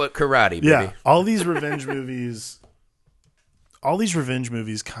stanky foot karate, baby. Yeah, all these revenge movies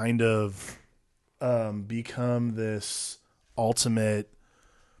kind of become this ultimate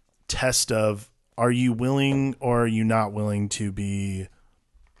test of, are you willing or are you not willing to be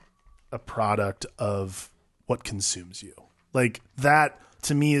a product of what consumes you? Like, that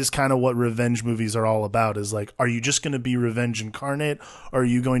to me is kind of what revenge movies are all about, is like, are you just going to be revenge incarnate, or are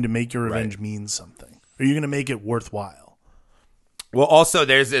you going to make your revenge mean something? Are you going to make it worthwhile? Well, also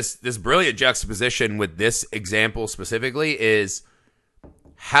there's this brilliant juxtaposition with this example specifically is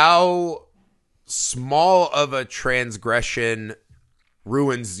how small of a transgression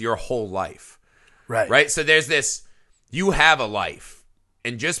ruins your whole life. Right? So there's this, you have a life,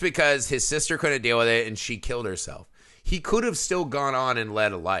 and just because his sister couldn't deal with it and she killed herself, he could have still gone on and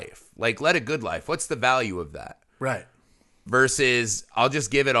led a life. Like, led a good life. What's the value of that? Right. Versus, I'll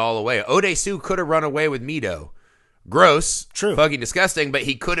just give it all away. Odesu could have run away with Mido. gross, True. fucking disgusting, but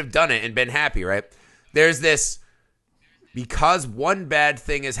he could have done it and been happy, right? There's this, because one bad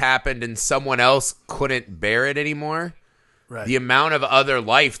thing has happened and someone else couldn't bear it anymore, Right. the amount of other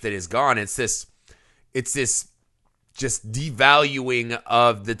life that is gone, it's this just devaluing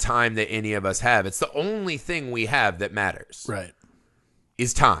of the time that any of us have. It's the only thing we have that matters. Right.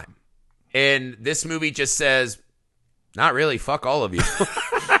 Is time. And this movie just says, not really, fuck all of you.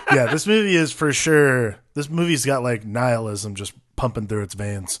 Yeah, this movie is for sure. This movie's got like nihilism just pumping through its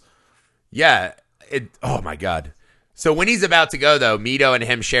veins. Yeah. Oh my God. So when he's about to go, though, Mito and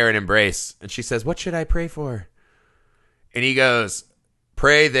him share an embrace. And she says, what should I pray for? And he goes,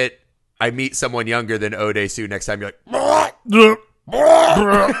 pray that I meet someone younger than Odesu next time. You're like, oh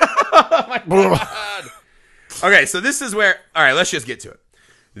my God. Okay, so this is where, all right, let's just get to it.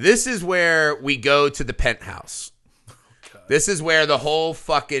 This is where we go to the penthouse. This is where the whole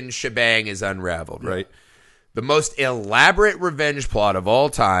fucking shebang is unraveled, right? The most elaborate revenge plot of all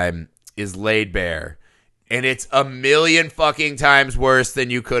time is laid bare. And it's a million fucking times worse than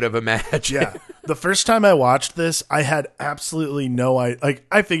you could have imagined. Yeah. The first time I watched this, I had absolutely no idea. Like,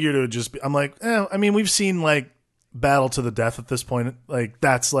 I figured it would just be, I'm like, I mean, we've seen like battle to the death at this point. Like,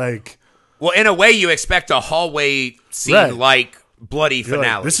 that's like. Well, in a way, you expect a hallway scene Right. like bloody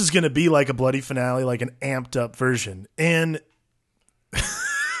finale. Like, this is going to be like a bloody finale, like an amped up version. And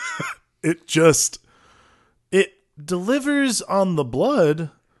it delivers on the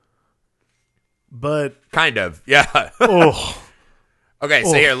blood, but. Kind of, yeah. Oh. Okay,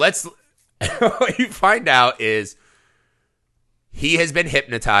 so here, let's. What you find out is he has been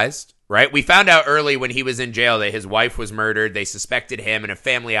hypnotized, right? We found out early when he was in jail that his wife was murdered. They suspected him, and a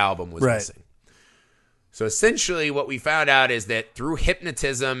family album was missing. So essentially, what we found out is that through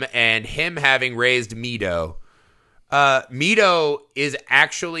hypnotism and him having raised Mito, Mito is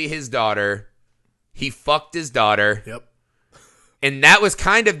actually his daughter. He fucked his daughter. Yep. And that was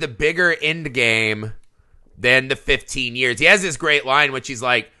kind of the bigger end game than the 15 years. He has this great line, which he's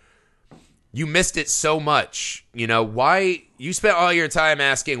like, you missed it so much. You know, why you spent all your time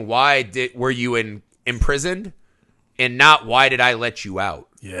asking were you imprisoned and not why did I let you out?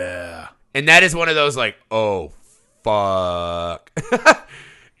 Yeah. And that is one of those like, oh, fuck.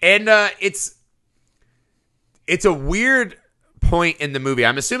 And it's a weird point in the movie.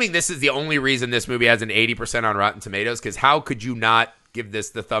 I'm assuming this is the only reason this movie has an 80% on Rotten Tomatoes, because how could you not give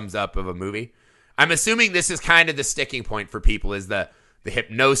this the thumbs up of a movie? I'm assuming this is kind of the sticking point for people, is the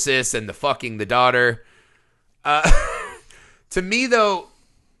hypnosis and the fucking the daughter. To me, though,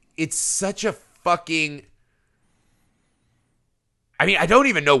 it's such a fucking... I mean, I don't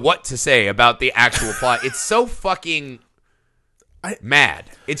even know what to say about the actual plot. It's so fucking mad.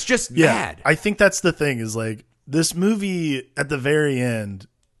 It's just mad. I think that's the thing, is like, this movie at the very end,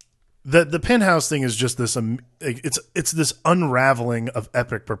 the penthouse thing is just this, it's this unraveling of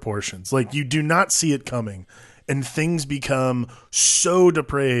epic proportions. Like, you do not see it coming, and things become so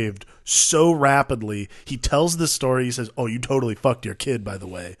depraved so rapidly. He tells this story. He says, oh, you totally fucked your kid, by the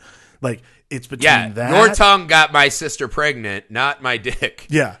way. Like, it's between that. Your tongue got my sister pregnant, not my dick.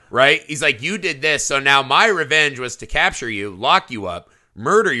 Yeah. Right? He's like, you did this, so now my revenge was to capture you, lock you up,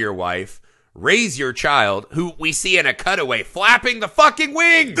 murder your wife, raise your child, who we see in a cutaway flapping the fucking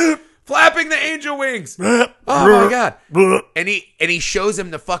wings. Flapping the angel wings. Oh my God. And he shows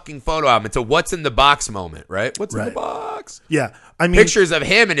him the fucking photo album. It's a what's in the box moment, right? What's in the box? Yeah. I mean, pictures of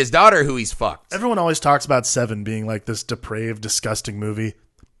him and his daughter who he's fucked. Everyone always talks about Seven being like this depraved, disgusting movie.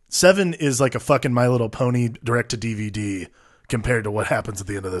 Seven is like a fucking My Little Pony direct to DVD compared to what happens at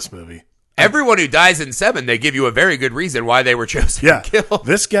the end of this movie. Everyone who dies in Seven, they give you a very good reason why they were chosen to kill.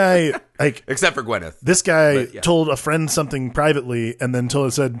 This guy, like, except for Gwyneth. This guy told a friend something privately and then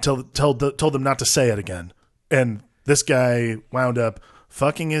told them not to say it again. And this guy wound up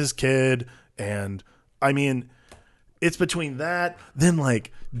fucking his kid. And I mean, it's between that, then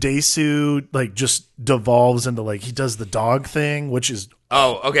like Daesu like just devolves into like he does the dog thing, which is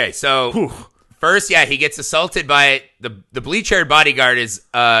okay. So first, he gets assaulted by the bleach-haired bodyguard is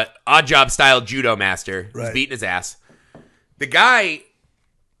Odd Job style judo master. He's beating his ass. The guy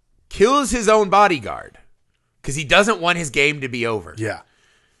kills his own bodyguard because he doesn't want his game to be over. Yeah.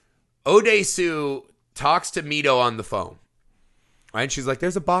 Odesu talks to Mito on the phone. Right? And she's like,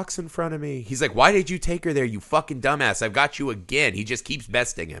 there's a box in front of me. He's like, why did you take her there, you fucking dumbass? I've got you again. He just keeps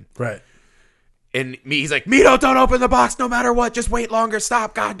besting him. Right. And he's like, Mito, don't open the box no matter what. Just wait longer.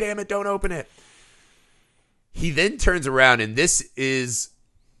 Stop. God damn it. Don't open it. He then turns around, and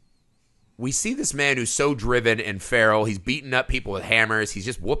we see this man who's so driven and feral. He's beating up people with hammers. He's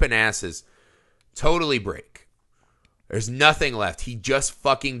just whooping asses. Totally break. There's nothing left. He just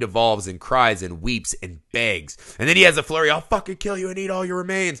fucking devolves and cries and weeps and begs. And then he has a flurry. I'll fucking kill you and eat all your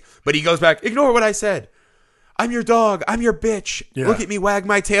remains. But he goes back. Ignore what I said. I'm your dog. I'm your bitch. Yeah. Look at me wag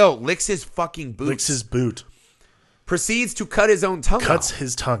my tail. Licks his fucking boot. Licks his boot. Proceeds to cut his own tongue out. Cuts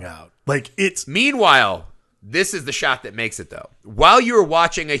his tongue out. Like, it's... Meanwhile, this is the shot that makes it, though. While you're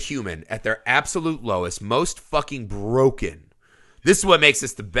watching a human at their absolute lowest, most fucking broken, this is what makes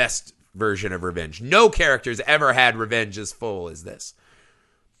this the best version of revenge. No character's ever had revenge as full as this.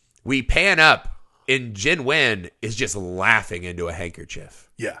 We pan up, and Jin Wen is just laughing into a handkerchief.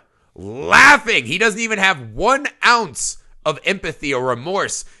 Yeah. Laughing. He doesn't even have 1 ounce of empathy or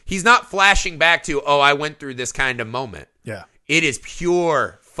remorse. He's not flashing back to, oh, I went through this kind of moment. Yeah. It is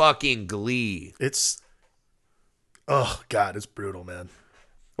pure fucking glee. It's, oh, God, it's brutal, man.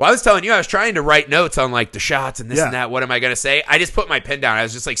 Well, I was telling you, I was trying to write notes on like the shots and this and that. What am I going to say? I just put my pen down. I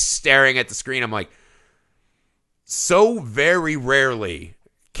was just like staring at the screen. I'm like, so very rarely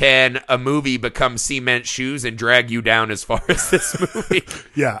can a movie become cement shoes and drag you down as far as this movie.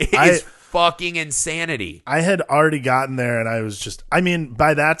 Yeah. It is fucking insanity. I had already gotten there and I was just, I mean,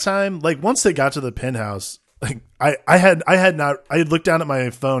 by that time, like once they got to the penthouse, like I had looked down at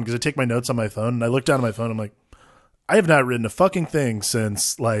my phone because I take my notes on my phone and I looked down at my phone. I'm like, I have not written a fucking thing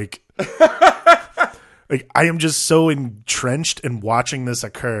since like, like I am just so entrenched in watching this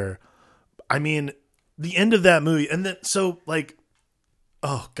occur. I mean, the end of that movie, and then so like,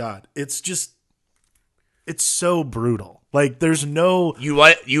 oh God, it's so brutal. Like there's no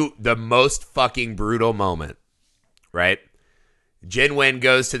the most fucking brutal moment, right? Jin Wen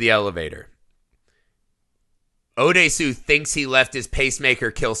goes to the elevator. Odesu thinks he left his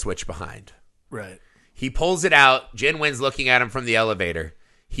pacemaker kill switch behind. Right. He pulls it out. Jin Wen's looking at him from the elevator.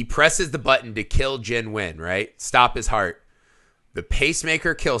 He presses the button to kill Jin Wen, right? Stop his heart. The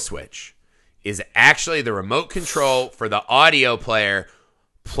pacemaker kill switch is actually the remote control for the audio player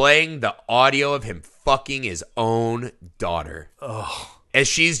playing the audio of him fucking his own daughter. Oh. As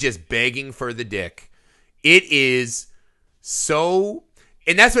she's just begging for the dick. It is so...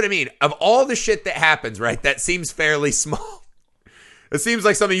 And that's what I mean. Of all the shit that happens, right, that seems fairly small. It seems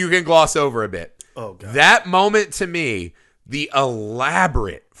like something you can gloss over a bit. Oh, God. That moment to me, the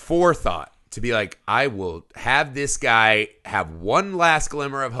elaborate forethought to be like, I will have this guy have one last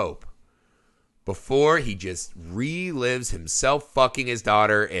glimmer of hope before he just relives himself fucking his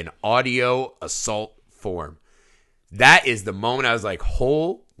daughter in audio assault form. That is the moment I was like,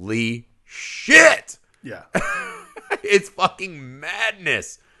 holy shit. Yeah. It's fucking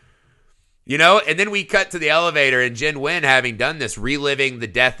madness. You know? And then we cut to the elevator and Jin Wen, having done this, reliving the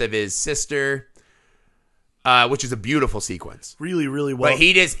death of his sister, which is a beautiful sequence. Really, really well. But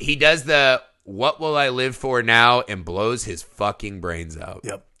he does the what will I live for now and blows his fucking brains out.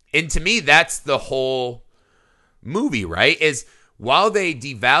 Yep. And to me, that's the whole movie, right? Is while they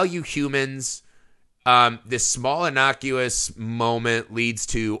devalue humans, this small innocuous moment leads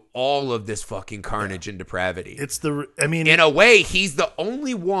to all of this fucking carnage and depravity. In a way, he's the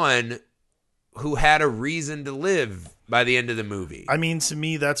only one who had a reason to live by the end of the movie. I mean, to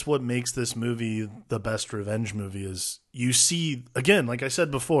me, that's what makes this movie the best revenge movie is you see, again, like I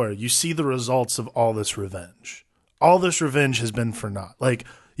said before, you see the results of all this revenge. All this revenge has been for naught. Like,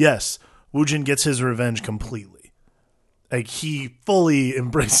 yes, Woojin gets his revenge completely. Like, he fully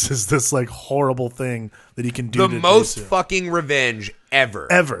embraces this, like, horrible thing that he can do the most fucking revenge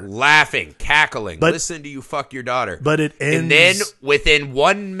ever. Ever. Laughing, cackling, listen to you fuck your daughter. But it ends... And then, within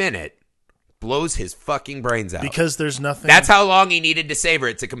 1 minute, blows his fucking brains out. Because there's nothing... That's how long he needed to savor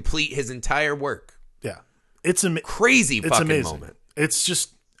it, to complete his entire work. Yeah. It's crazy fucking amazing. Moment. It's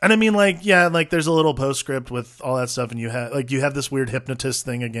just... And I mean, like, yeah, like there's a little postscript with all that stuff, and you have this weird hypnotist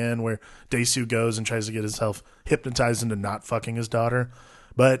thing again where Daesu goes and tries to get himself hypnotized into not fucking his daughter.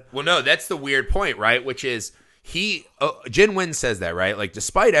 But well, no, that's the weird point, right? Which is Jin Wen says that, right? Like,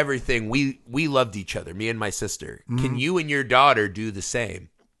 despite everything, we loved each other, me and my sister. Mm-hmm. Can you and your daughter do the same?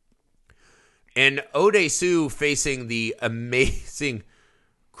 And Odesu, facing the amazing,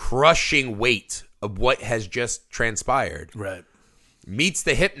 crushing weight of what has just transpired, right, meets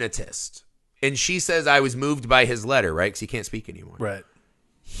the hypnotist. And she says, I was moved by his letter, right? Because he can't speak anymore. Right.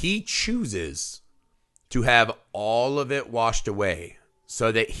 He chooses to have all of it washed away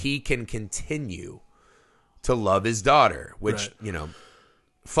so that he can continue to love his daughter, which, right,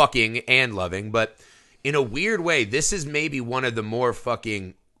 fucking and loving. But in a weird way, this is maybe one of the more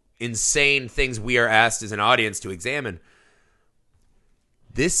fucking insane things we are asked as an audience to examine.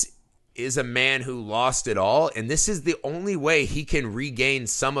 This is a man who lost it all, and this is the only way he can regain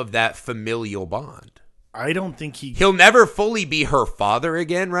some of that familial bond. I don't think he'll never fully be her father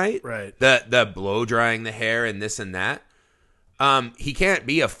again, right? Right. The blow drying the hair and this and that. He can't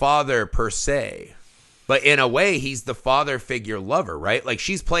be a father per se, but in a way, he's the father figure lover, right? Like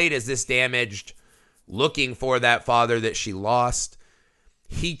she's played as this damaged, looking for that father that she lost.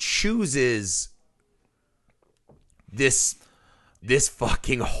 He chooses this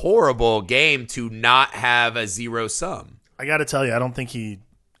fucking horrible game to not have a zero sum. I got to tell you,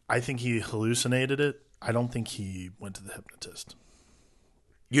 I think he hallucinated it. I don't think he went to the hypnotist.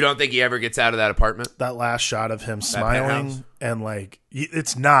 You don't think he ever gets out of that apartment? That last shot of him penthouse? smiling and like,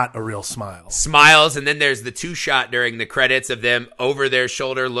 it's not a real smile. Smiles, and then there's the 2 shot during the credits of them over their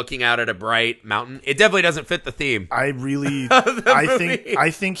shoulder looking out at a bright mountain. It definitely doesn't fit the theme. I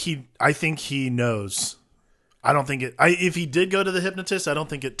think he knows. I don't think it. If he did go to the hypnotist, I don't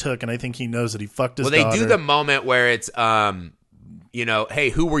think it took, and I think he knows that he fucked his daughter. Well, they do the moment where it's, hey,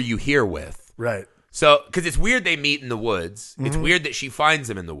 who were you here with? Right. So, because it's weird they meet in the woods. Mm-hmm. It's weird that she finds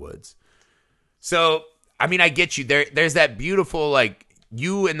him in the woods. So, I mean, I get you. There's that beautiful, like,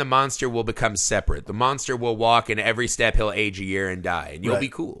 you and the monster will become separate. The monster will walk, and every step he'll age a year and die, and you'll be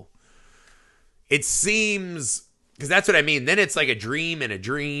cool. It seems, because that's what I mean. Then it's like a dream in a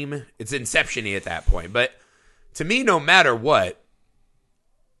dream. It's Inception-y at that point. But to me, no matter what,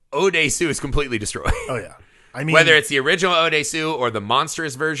 Odesu is completely destroyed. Oh, yeah. I mean, whether it's the original Odesu or the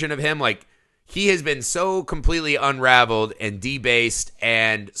monstrous version of him, like, he has been so completely unraveled and debased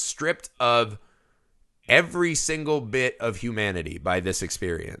and stripped of every single bit of humanity by this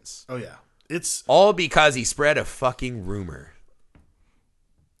experience. Oh, yeah. It's all because he spread a fucking rumor.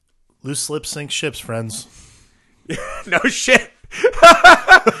 Loose lips sink ships, friends. No shit.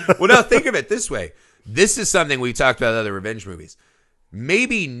 Well, now think of it this way. This is something we talked about in other revenge movies.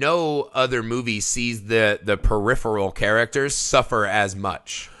 Maybe no other movie sees the peripheral characters suffer as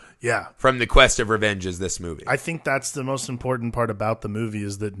much. Yeah. From the quest of revenge as this movie. I think that's the most important part about the movie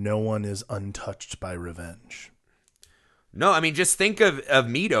is that no one is untouched by revenge. No, I mean, just think of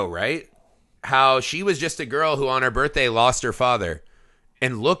Mito, right? How she was just a girl who on her birthday lost her father.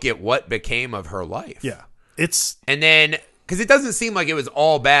 And look at what became of her life. Yeah. And then, because it doesn't seem like it was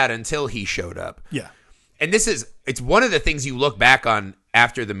all bad until he showed up. Yeah. And it's one of the things you look back on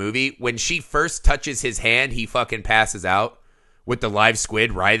after the movie. When she first touches his hand, he fucking passes out. With the live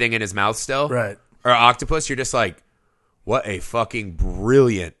squid writhing in his mouth still. Right. Or octopus, you're just like, what a fucking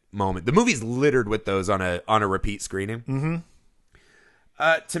brilliant moment. The movie's littered with those on a repeat screening. Mm-hmm.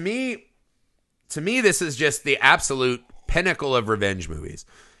 To me, this is just the absolute pinnacle of revenge movies.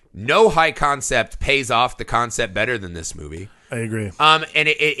 No high concept pays off the concept better than this movie. I agree. And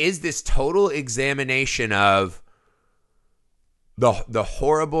it is this total examination of the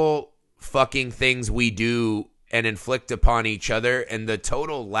horrible fucking things we do and inflict upon each other, and the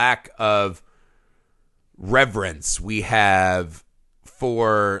total lack of reverence we have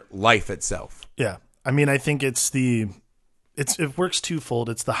for life itself. Yeah. I mean, I think it works twofold.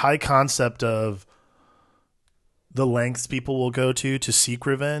 It's the high concept of the lengths people will go to seek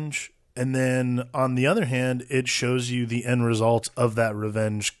revenge. And then on the other hand, it shows you the end result of that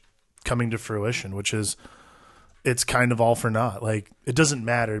revenge coming to fruition, which is it's kind of all for naught. Like, it doesn't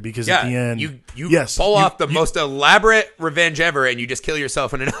matter because at the end, you pull off the most elaborate revenge ever, and you just kill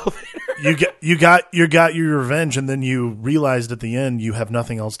yourself in an elevator. you got your revenge, and then you realized at the end you have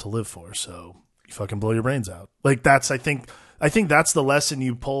nothing else to live for, so you fucking blow your brains out. Like, I think that's the lesson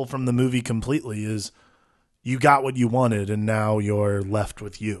you pull from the movie completely is you got what you wanted, and now you're left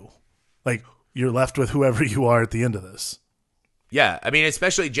with you. Like, you're left with whoever you are at the end of this. Yeah, I mean,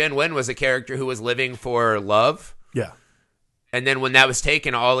 especially Jen Wen was a character who was living for love. Yeah. And then when that was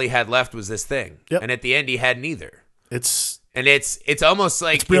taken, all he had left was this thing. Yep. And at the end, he had neither. It's almost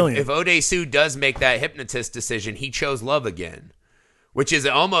like brilliant. if Odesu does make that hypnotist decision, he chose love again. Which is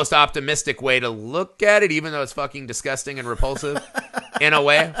an almost optimistic way to look at it, even though it's fucking disgusting and repulsive in a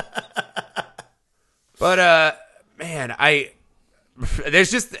way. But, man,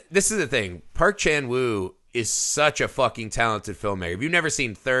 this is the thing. Park Chan-wook is such a fucking talented filmmaker. If you've never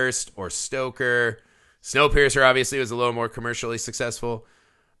seen Thirst or Stoker, Snowpiercer obviously was a little more commercially successful.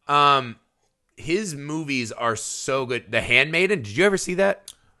 His movies are so good. The Handmaiden, did you ever see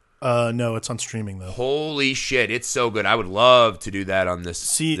that? No, it's on streaming though. Holy shit, it's so good. I would love to do that on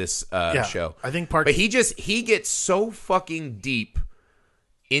this show. I think but he gets so fucking deep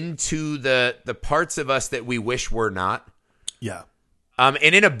into the parts of us that we wish were not. Yeah. And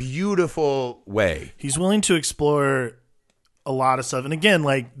in a beautiful way. He's willing to explore a lot of stuff. And again,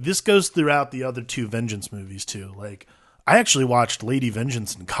 like, this goes throughout the other two Vengeance movies, too. Like, I actually watched Lady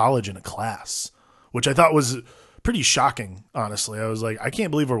Vengeance in college in a class, which I thought was pretty shocking, honestly. I was like, I can't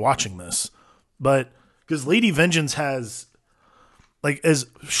believe we're watching this. But Because Lady Vengeance has, like, as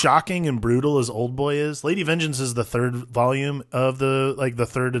shocking and brutal as Oldboy is, Lady Vengeance is the third volume of the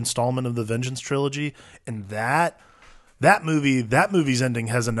third installment of the Vengeance trilogy, and that movie's ending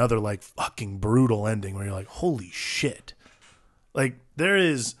has another like fucking brutal ending where you're like, holy shit. Like there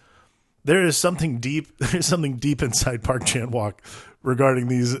is something deep inside Park Chan-wook regarding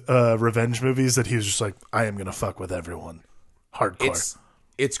these revenge movies that he was just like, I am gonna fuck with everyone. Hardcore.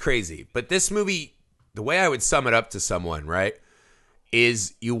 It's crazy. But this movie, the way I would sum it up to someone, right,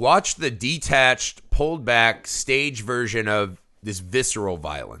 is you watch the detached, pulled back stage version of this visceral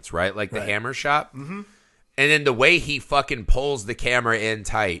violence, right? Like the hammer shot. Mm-hmm. And then the way he fucking pulls the camera in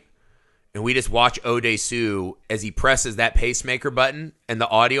tight. And we just watch Odesu as he presses that pacemaker button and the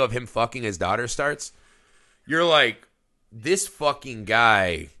audio of him fucking his daughter starts. You're like, this fucking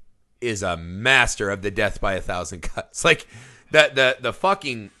guy is a master of the death by 1,000 cuts. Like the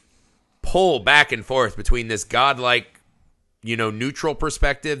fucking pull back and forth between this godlike, neutral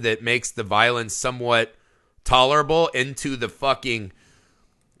perspective that makes the violence somewhat tolerable into the fucking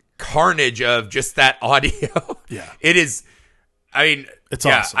carnage of just that audio. Yeah. It is, I mean, it's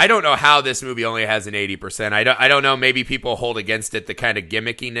awesome. I don't know how this movie only has an 80%. I don't know. Maybe people hold against it the kind of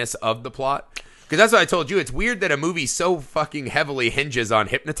gimmickiness of the plot. Because that's what I told you. It's weird that a movie so fucking heavily hinges on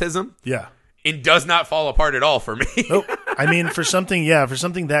hypnotism. Yeah. It does not fall apart at all for me. Nope. I mean, for something that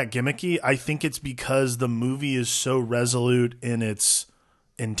gimmicky, I think it's because the movie is so resolute in its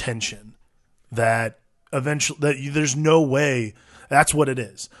intention that eventually there's no way. That's what it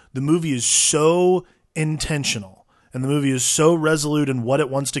is. The movie is so intentional and the movie is so resolute in what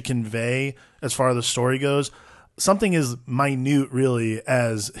it wants to convey as far as the story goes. Something as minute really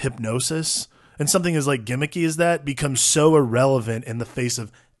as hypnosis and something as like gimmicky as that becomes so irrelevant in the face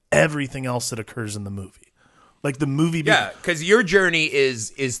of everything else that occurs in the movie. Like the movie. Yeah, because your journey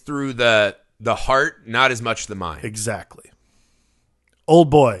is through the heart, not as much the mind. Exactly.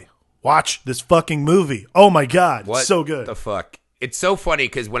 Oldboy, watch this fucking movie. Oh my God. What so good. The fuck? It's so funny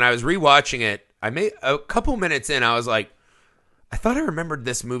because when I was rewatching it, I made a couple minutes in, I was like, I thought I remembered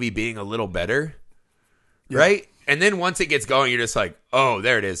this movie being a little better. Yeah. Right? And then once it gets going, you're just like, oh,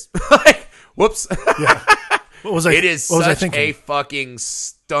 there it is. Like, whoops. Yeah. What was I? It is such a fucking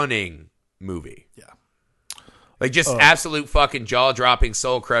stunning movie. Yeah. Like just absolute fucking jaw-dropping,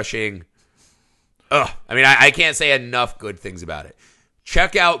 soul-crushing. Ugh. I mean, I can't say enough good things about it.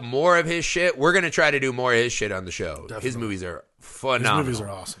 Check out more of his shit. We're going to try to do more of his shit on the show. Definitely. His movies are phenomenal. His movies are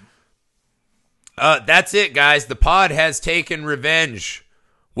awesome. That's it, guys. The pod has taken revenge.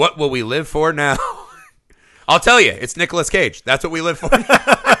 What will we live for now? I'll tell you. It's Nicolas Cage. That's what we live for.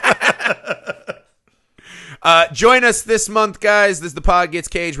 Join us this month, guys. This is The Pod Gets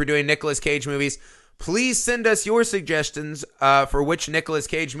Cage. We're doing Nicolas Cage movies. Please send us your suggestions for which Nicolas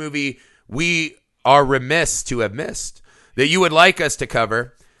Cage movie we are remiss to have missed that you would like us to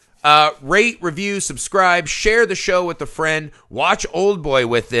cover. Rate, review, subscribe, share the show with a friend, watch Oldboy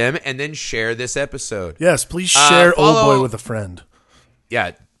with them, and then share this episode. Yes, please share Oldboy with a friend.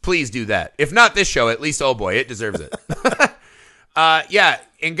 Yeah, please do that. If not this show, at least Oldboy. It deserves it. Yeah,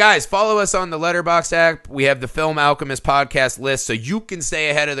 and guys, follow us on the Letterboxd app. We have the Film Alchemist podcast list, so you can stay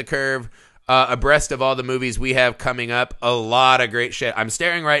ahead of the curve, abreast of all the movies we have coming up. A lot of great shit. I'm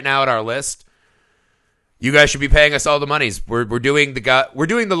staring right now at our list. You guys should be paying us all the monies. We're doing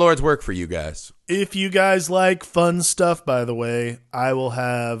the Lord's work for you guys. If you guys like fun stuff, by the way, I will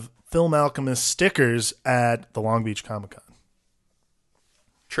have Film Alchemist stickers at the Long Beach Comic Con.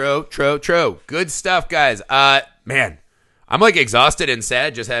 True. Good stuff, guys. Man, I'm like exhausted and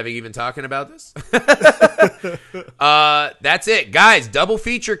sad just having even talking about this. That's it, guys. Double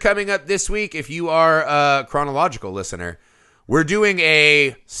feature coming up this week. If you are a chronological listener. We're doing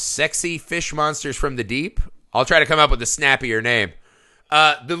a Sexy Fish Monsters from the Deep. I'll try to come up with a snappier name.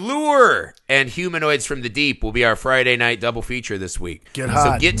 The Lure and Humanoids from the Deep will be our Friday night double feature this week. Get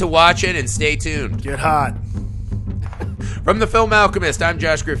hot. So get to watching and stay tuned. Get hot. From the Film Alchemist, I'm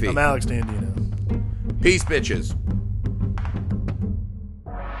Josh Griffey. I'm Alex Dandino. Peace, bitches.